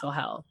people's mental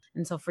health.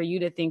 And so for you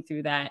to think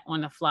through that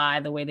on the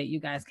fly, the way that you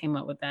guys came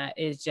up with that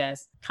is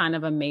just kind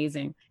of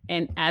amazing.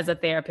 And as a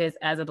therapist,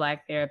 as a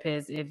Black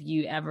therapist, if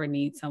you ever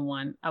need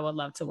someone, I would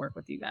love to work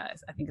with you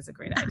guys. I think it's a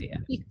great idea.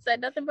 You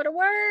said nothing but a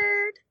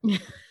word.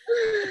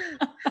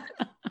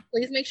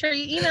 Please make sure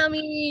you email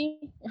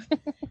me.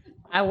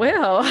 I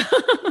will.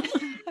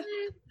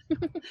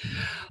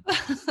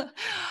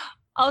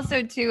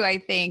 Also, too, I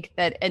think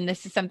that, and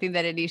this is something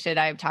that Anisha and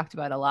I have talked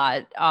about a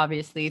lot,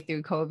 obviously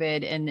through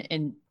COVID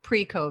and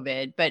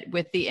pre-COVID, but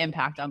with the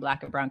impact on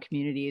Black and Brown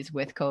communities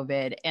with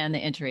COVID and the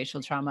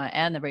interracial trauma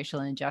and the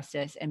racial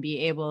injustice, and be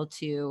able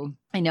to,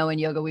 I know in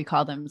yoga, we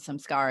call them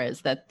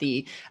samskaras, that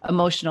the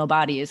emotional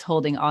body is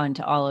holding on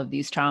to all of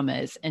these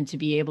traumas, and to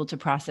be able to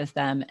process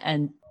them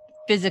and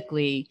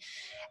physically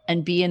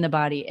and be in the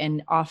body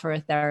and offer a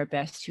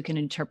therapist who can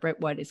interpret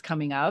what is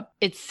coming up.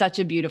 It's such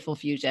a beautiful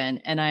fusion.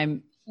 And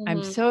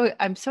I'm so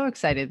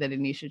excited that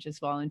Anisha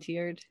just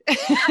volunteered. I'm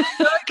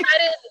so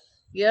excited.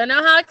 You don't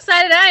know how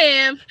excited I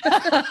am.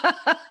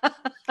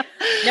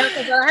 No,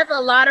 because I have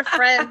a lot of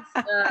friends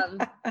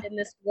in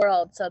this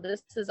world. So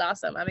this is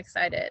awesome. I'm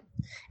excited.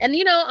 And,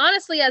 you know,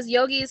 honestly, as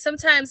yogis,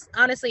 sometimes,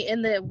 honestly,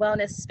 in the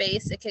wellness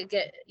space, it could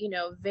get, you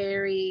know,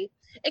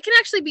 it can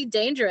actually be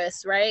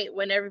dangerous, right?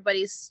 When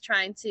everybody's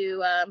trying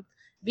to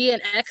be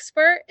an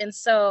expert. And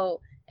so,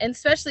 and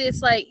especially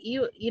it's like,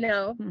 you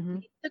know,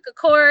 you took a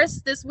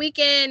course this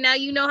weekend, now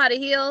you know how to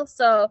heal.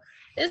 So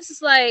it's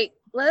just like,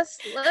 let's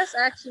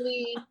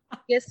actually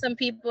get some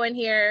people in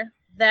here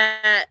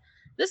that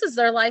this is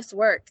their life's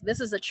work.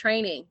 This is a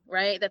training,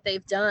 right? That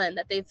they've done,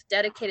 that they've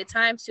dedicated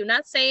time to.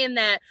 Not saying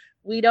that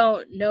we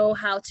don't know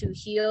how to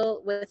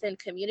heal within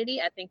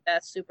community. I think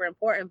that's super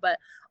important, but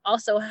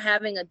also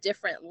having a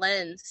different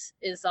lens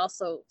is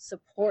also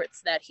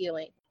supports that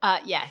healing.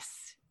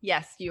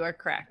 Yes, you are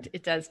correct.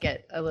 It does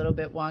get a little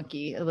bit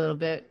wonky, a little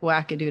bit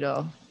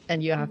wackadoodle,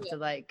 and you have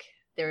to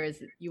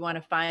you want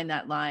to find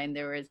that line.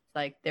 There is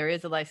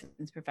a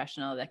licensed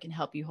professional that can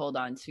help you hold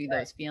on to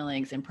those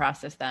feelings and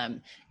process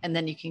them. And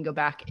then you can go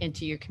back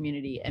into your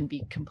community and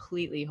be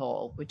completely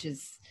whole, which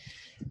is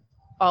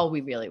all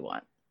we really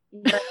want.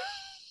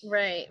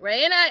 Right.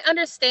 And I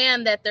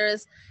understand that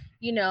there's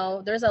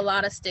a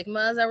lot of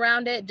stigmas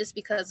around it just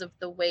because of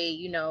the way,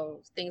 you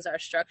know, things are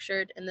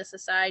structured in the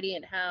society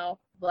and how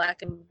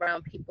Black and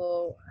Brown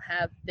people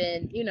have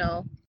been, you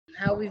know,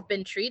 how we've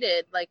been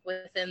treated like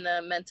within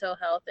the mental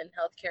health and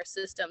healthcare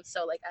system.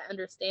 So like I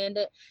understand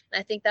it. And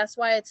I think that's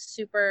why it's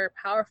super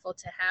powerful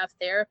to have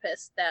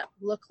therapists that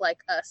look like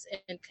us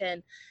and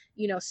can,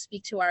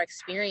 speak to our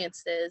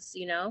experiences,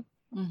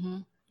 Mm-hmm.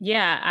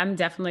 Yeah, I'm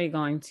definitely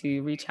going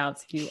to reach out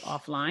to you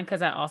offline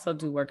because I also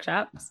do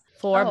workshops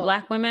for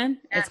Black women.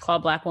 Yes. It's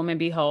called Black Women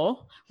Be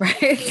Whole,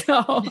 right?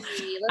 So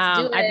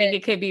I think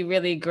it could be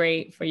really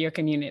great for your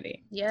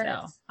community.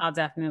 Yes. So I'll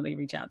definitely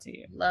reach out to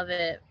you. Love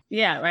it.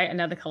 Yeah, right.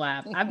 Another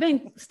collab. I've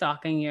been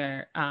stalking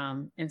your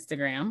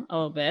Instagram a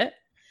little bit.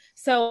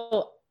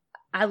 So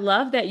I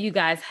love that you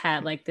guys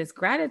had like this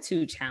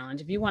gratitude challenge.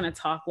 If you want to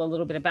talk a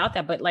little bit about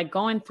that, but like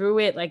going through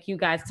it, like you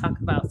guys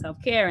talk about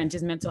self-care and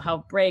just mental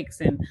health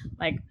breaks and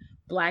like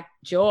Black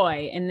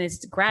joy and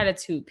this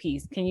gratitude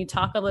piece. Can you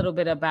talk a little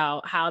bit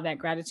about how that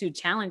gratitude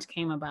challenge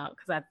came about?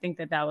 Because I think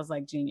that was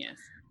like genius.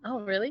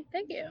 Oh, really?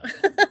 Thank you.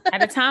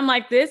 At a time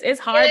like this,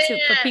 it's hard for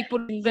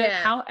people to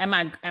how am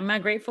I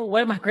grateful?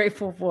 What am I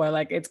grateful for?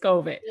 Like it's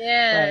COVID.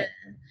 Yeah. But,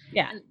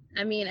 yeah.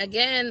 I mean,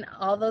 again,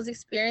 all those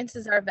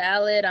experiences are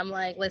valid. I'm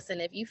like,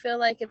 listen, if you feel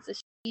like it's a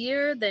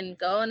year, then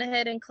go on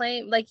ahead and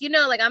claim, like,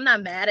 I'm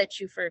not mad at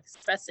you for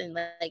expressing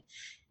like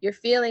your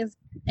feelings.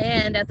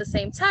 And at the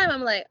same time,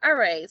 I'm like, all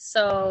right,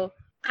 so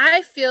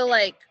I feel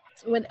like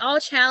with all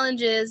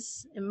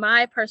challenges in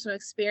my personal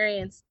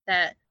experience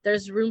that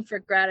there's room for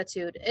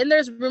gratitude and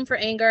there's room for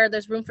anger,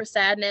 there's room for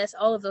sadness,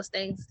 all of those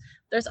things.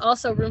 There's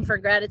also room for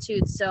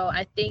gratitude. So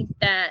I think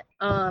that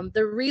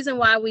the reason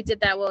why we did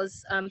that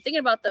was thinking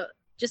about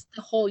just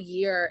the whole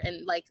year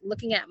and like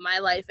looking at my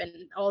life and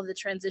all the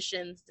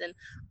transitions and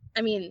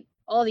I mean,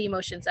 all the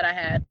emotions that I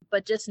had,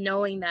 but just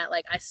knowing that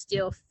like I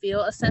still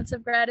feel a sense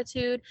of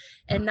gratitude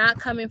and not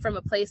coming from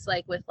a place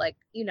like with like,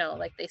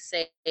 like they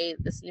say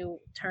this new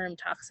term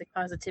toxic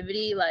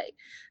positivity, like,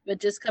 but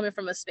just coming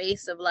from a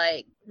space of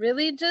like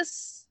really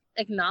just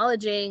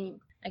acknowledging,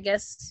 I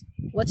guess,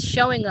 what's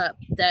showing up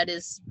that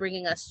is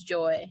bringing us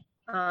joy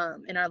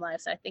in our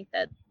lives. I think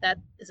that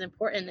is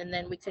important. And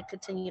then we could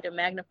continue to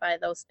magnify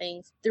those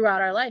things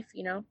throughout our life,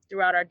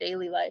 throughout our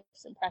daily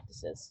lives and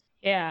practices.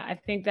 Yeah, I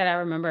think that I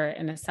remember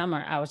in the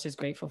summer, I was just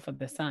grateful for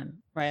the sun,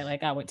 right?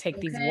 Like I would take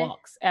these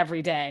walks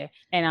every day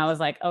and I was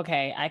like,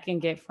 okay, I can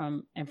get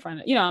from in front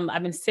of,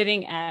 I've been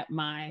sitting at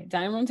my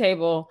dining room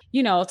table,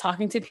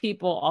 talking to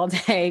people all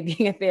day,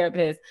 being a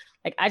therapist.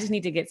 Like I just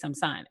need to get some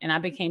sun. And I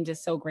became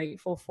just so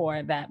grateful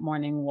for that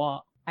morning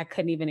walk. I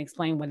couldn't even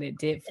explain what it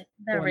did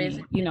for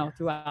me,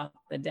 throughout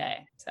the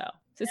day. So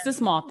it's the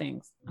small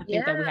things I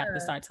think that we have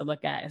to start to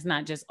look at. It's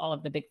not just all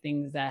of the big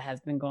things that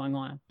has been going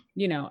on,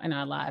 in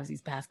our lives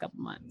these past couple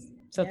months.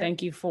 So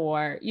thank you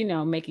for,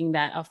 making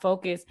that a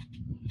focus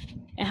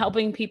and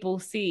helping people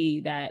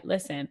see that,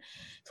 listen,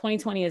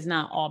 2020 is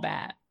not all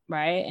bad.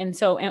 Right. And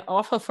so, and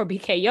also for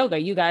BK Yoga,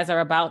 you guys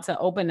are about to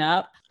open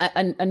up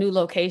a new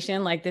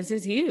location. Like this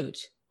is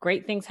huge.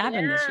 Great things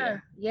happen this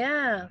year.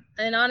 Yeah.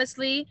 And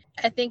honestly,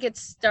 I think it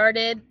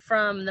started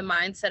from the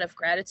mindset of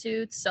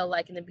gratitude. So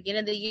like in the beginning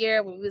of the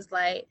year, we was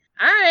like,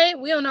 all right,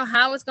 we don't know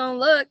how it's going to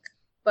look,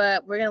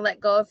 but we're going to let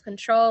go of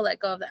control,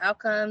 let go of the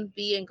outcome,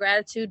 be in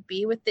gratitude,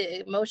 be with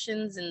the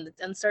emotions and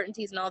the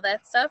uncertainties and all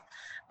that stuff,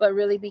 but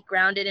really be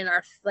grounded in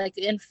our, like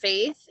in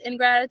faith and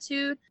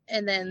gratitude.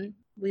 And then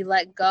we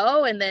let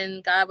go. And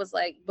then God was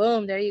like,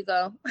 boom, there you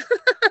go.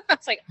 I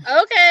was like,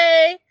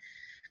 okay.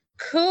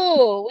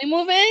 Cool. We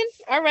moving?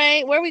 All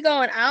right. Where are we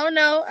going? I don't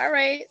know. All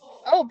right.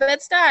 Oh,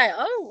 Bed-Stuy.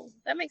 Oh,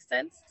 that makes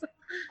sense.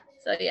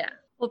 So yeah.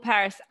 Well,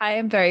 Paris, I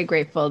am very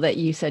grateful that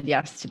you said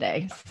yes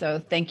today. So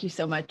thank you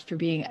so much for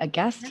being a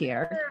guest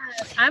here.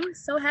 I'm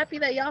so happy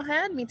that y'all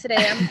had me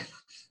today.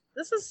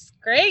 This is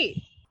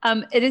great.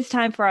 It is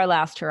time for our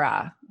last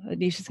hurrah.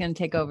 Anisha's going to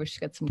take over. She's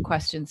got some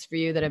questions for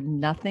you that have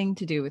nothing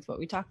to do with what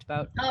we talked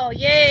about. Oh,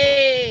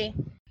 yay.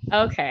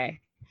 Okay.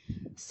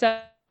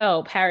 So,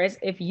 Paris,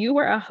 if you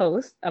were a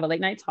host of a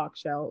late night talk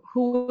show,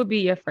 who would be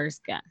your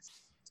first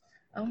guest?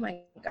 Oh my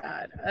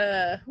God.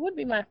 Who would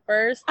be my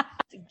first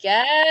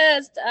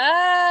guest?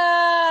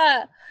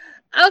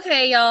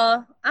 Okay,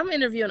 y'all. I'm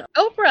interviewing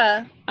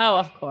Oprah. Oh,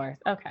 of course.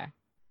 Okay.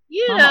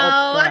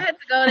 I had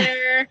to go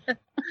there.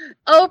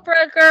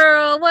 Oprah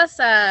girl, what's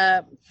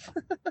up?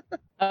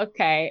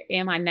 Okay.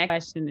 And my next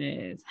question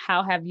is,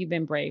 how have you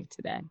been brave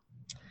today?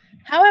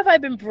 How have I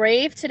been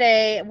brave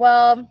today?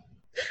 Well,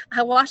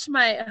 I washed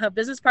my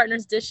business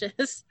partner's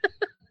dishes.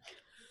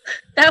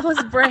 That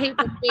was brave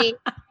of me.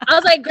 I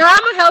was like, girl, I'm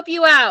going to help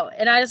you out.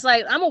 And I was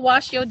like, I'm going to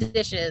wash your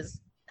dishes.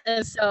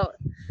 And so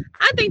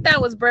I think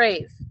that was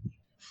brave.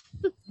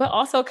 But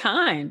also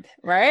kind,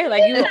 right?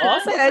 Like you were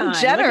also and kind.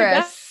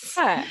 Generous.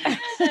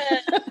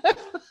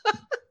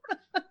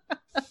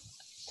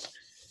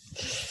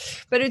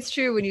 But it's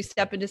true, when you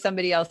step into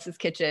somebody else's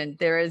kitchen,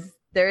 there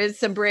is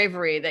some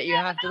bravery that you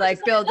have to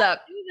like build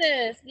up.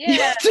 Yeah.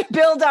 You have to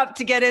build up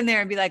to get in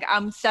there and be like,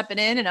 I'm stepping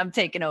in and I'm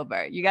taking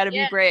over. You got to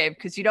be brave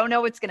because you don't know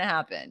what's going to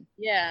happen.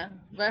 Yeah.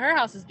 But her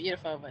house is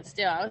beautiful. But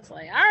still, I was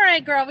like, all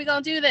right, girl, we're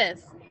going to do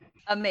this.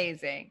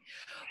 Amazing.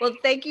 Well,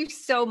 thank you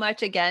so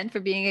much again for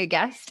being a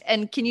guest.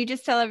 And can you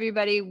just tell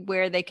everybody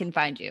where they can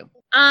find you?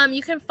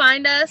 You can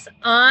find us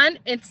on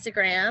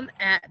Instagram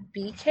at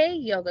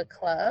BK Yoga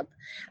Club.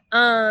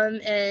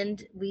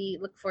 And we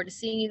look forward to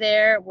seeing you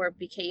there. We're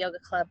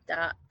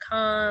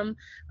bkyogaclub.com.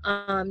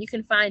 You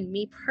can find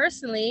me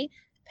personally,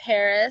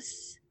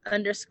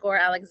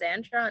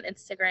 Paris_Alexandra on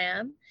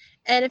Instagram.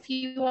 And if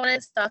you want to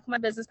stalk my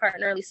business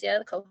partner, Alicia,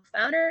 the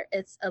co-founder,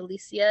 it's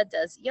Alicia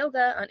Does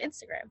Yoga on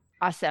Instagram.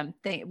 Awesome.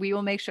 We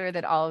will make sure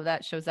that all of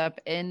that shows up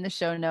in the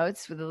show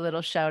notes with a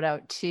little shout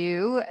out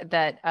too,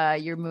 that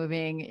you're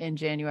moving in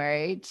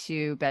January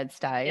to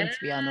Bed-Stuy, and to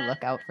be on the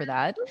lookout for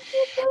that.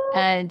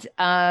 And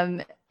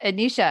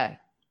Anisha.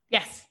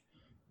 Yes.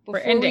 We're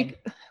ending.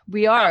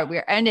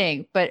 We're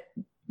ending, but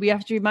we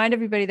have to remind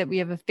everybody that we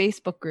have a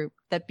Facebook group,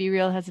 that Be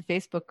Real has a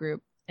Facebook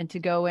group, and to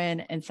go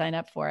in and sign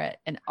up for it.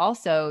 And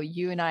also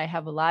you and I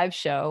have a live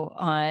show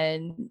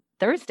on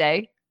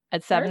Thursday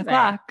at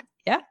 7:00.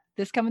 Yeah.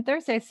 This coming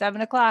Thursday,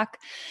 7:00.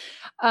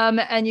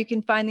 And you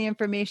can find the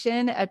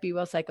information at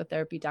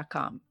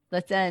bewellpsychotherapy.com.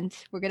 Let's end.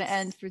 We're going to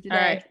end for today.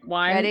 All right.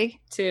 1, Ready?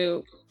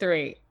 2,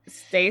 3.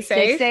 Stay safe.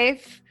 Stay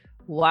safe.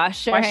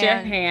 Wash your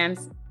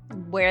hands.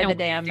 Wear the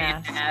damn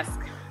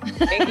mask.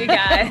 Thank you,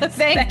 guys.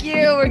 Thank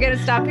you. We're going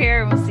to stop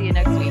here and we'll see you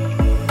next week.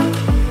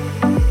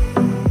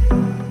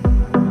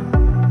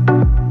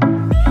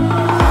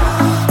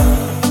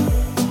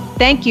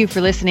 Thank you for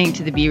listening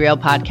to the Be Real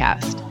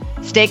podcast.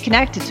 Stay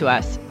connected to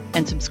us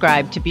and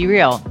subscribe to Be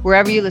Real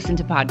wherever you listen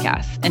to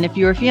podcasts. And if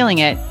you are feeling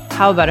it,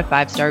 how about a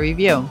 5-star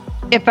review?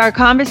 If our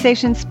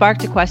conversation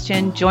sparked a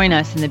question, join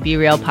us in the Be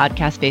Real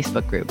podcast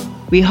Facebook group.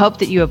 We hope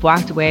that you have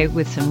walked away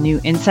with some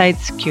new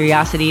insights,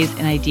 curiosities,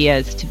 and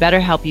ideas to better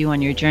help you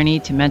on your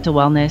journey to mental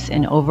wellness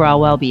and overall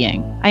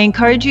well-being. I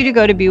encourage you to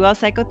go to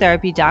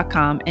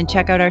bewellpsychotherapy.com and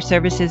check out our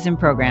services and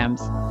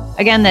programs.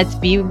 Again, that's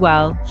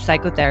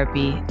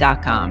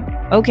bewellpsychotherapy.com.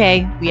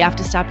 Okay, we have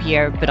to stop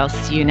here, but I'll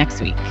see you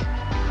next week.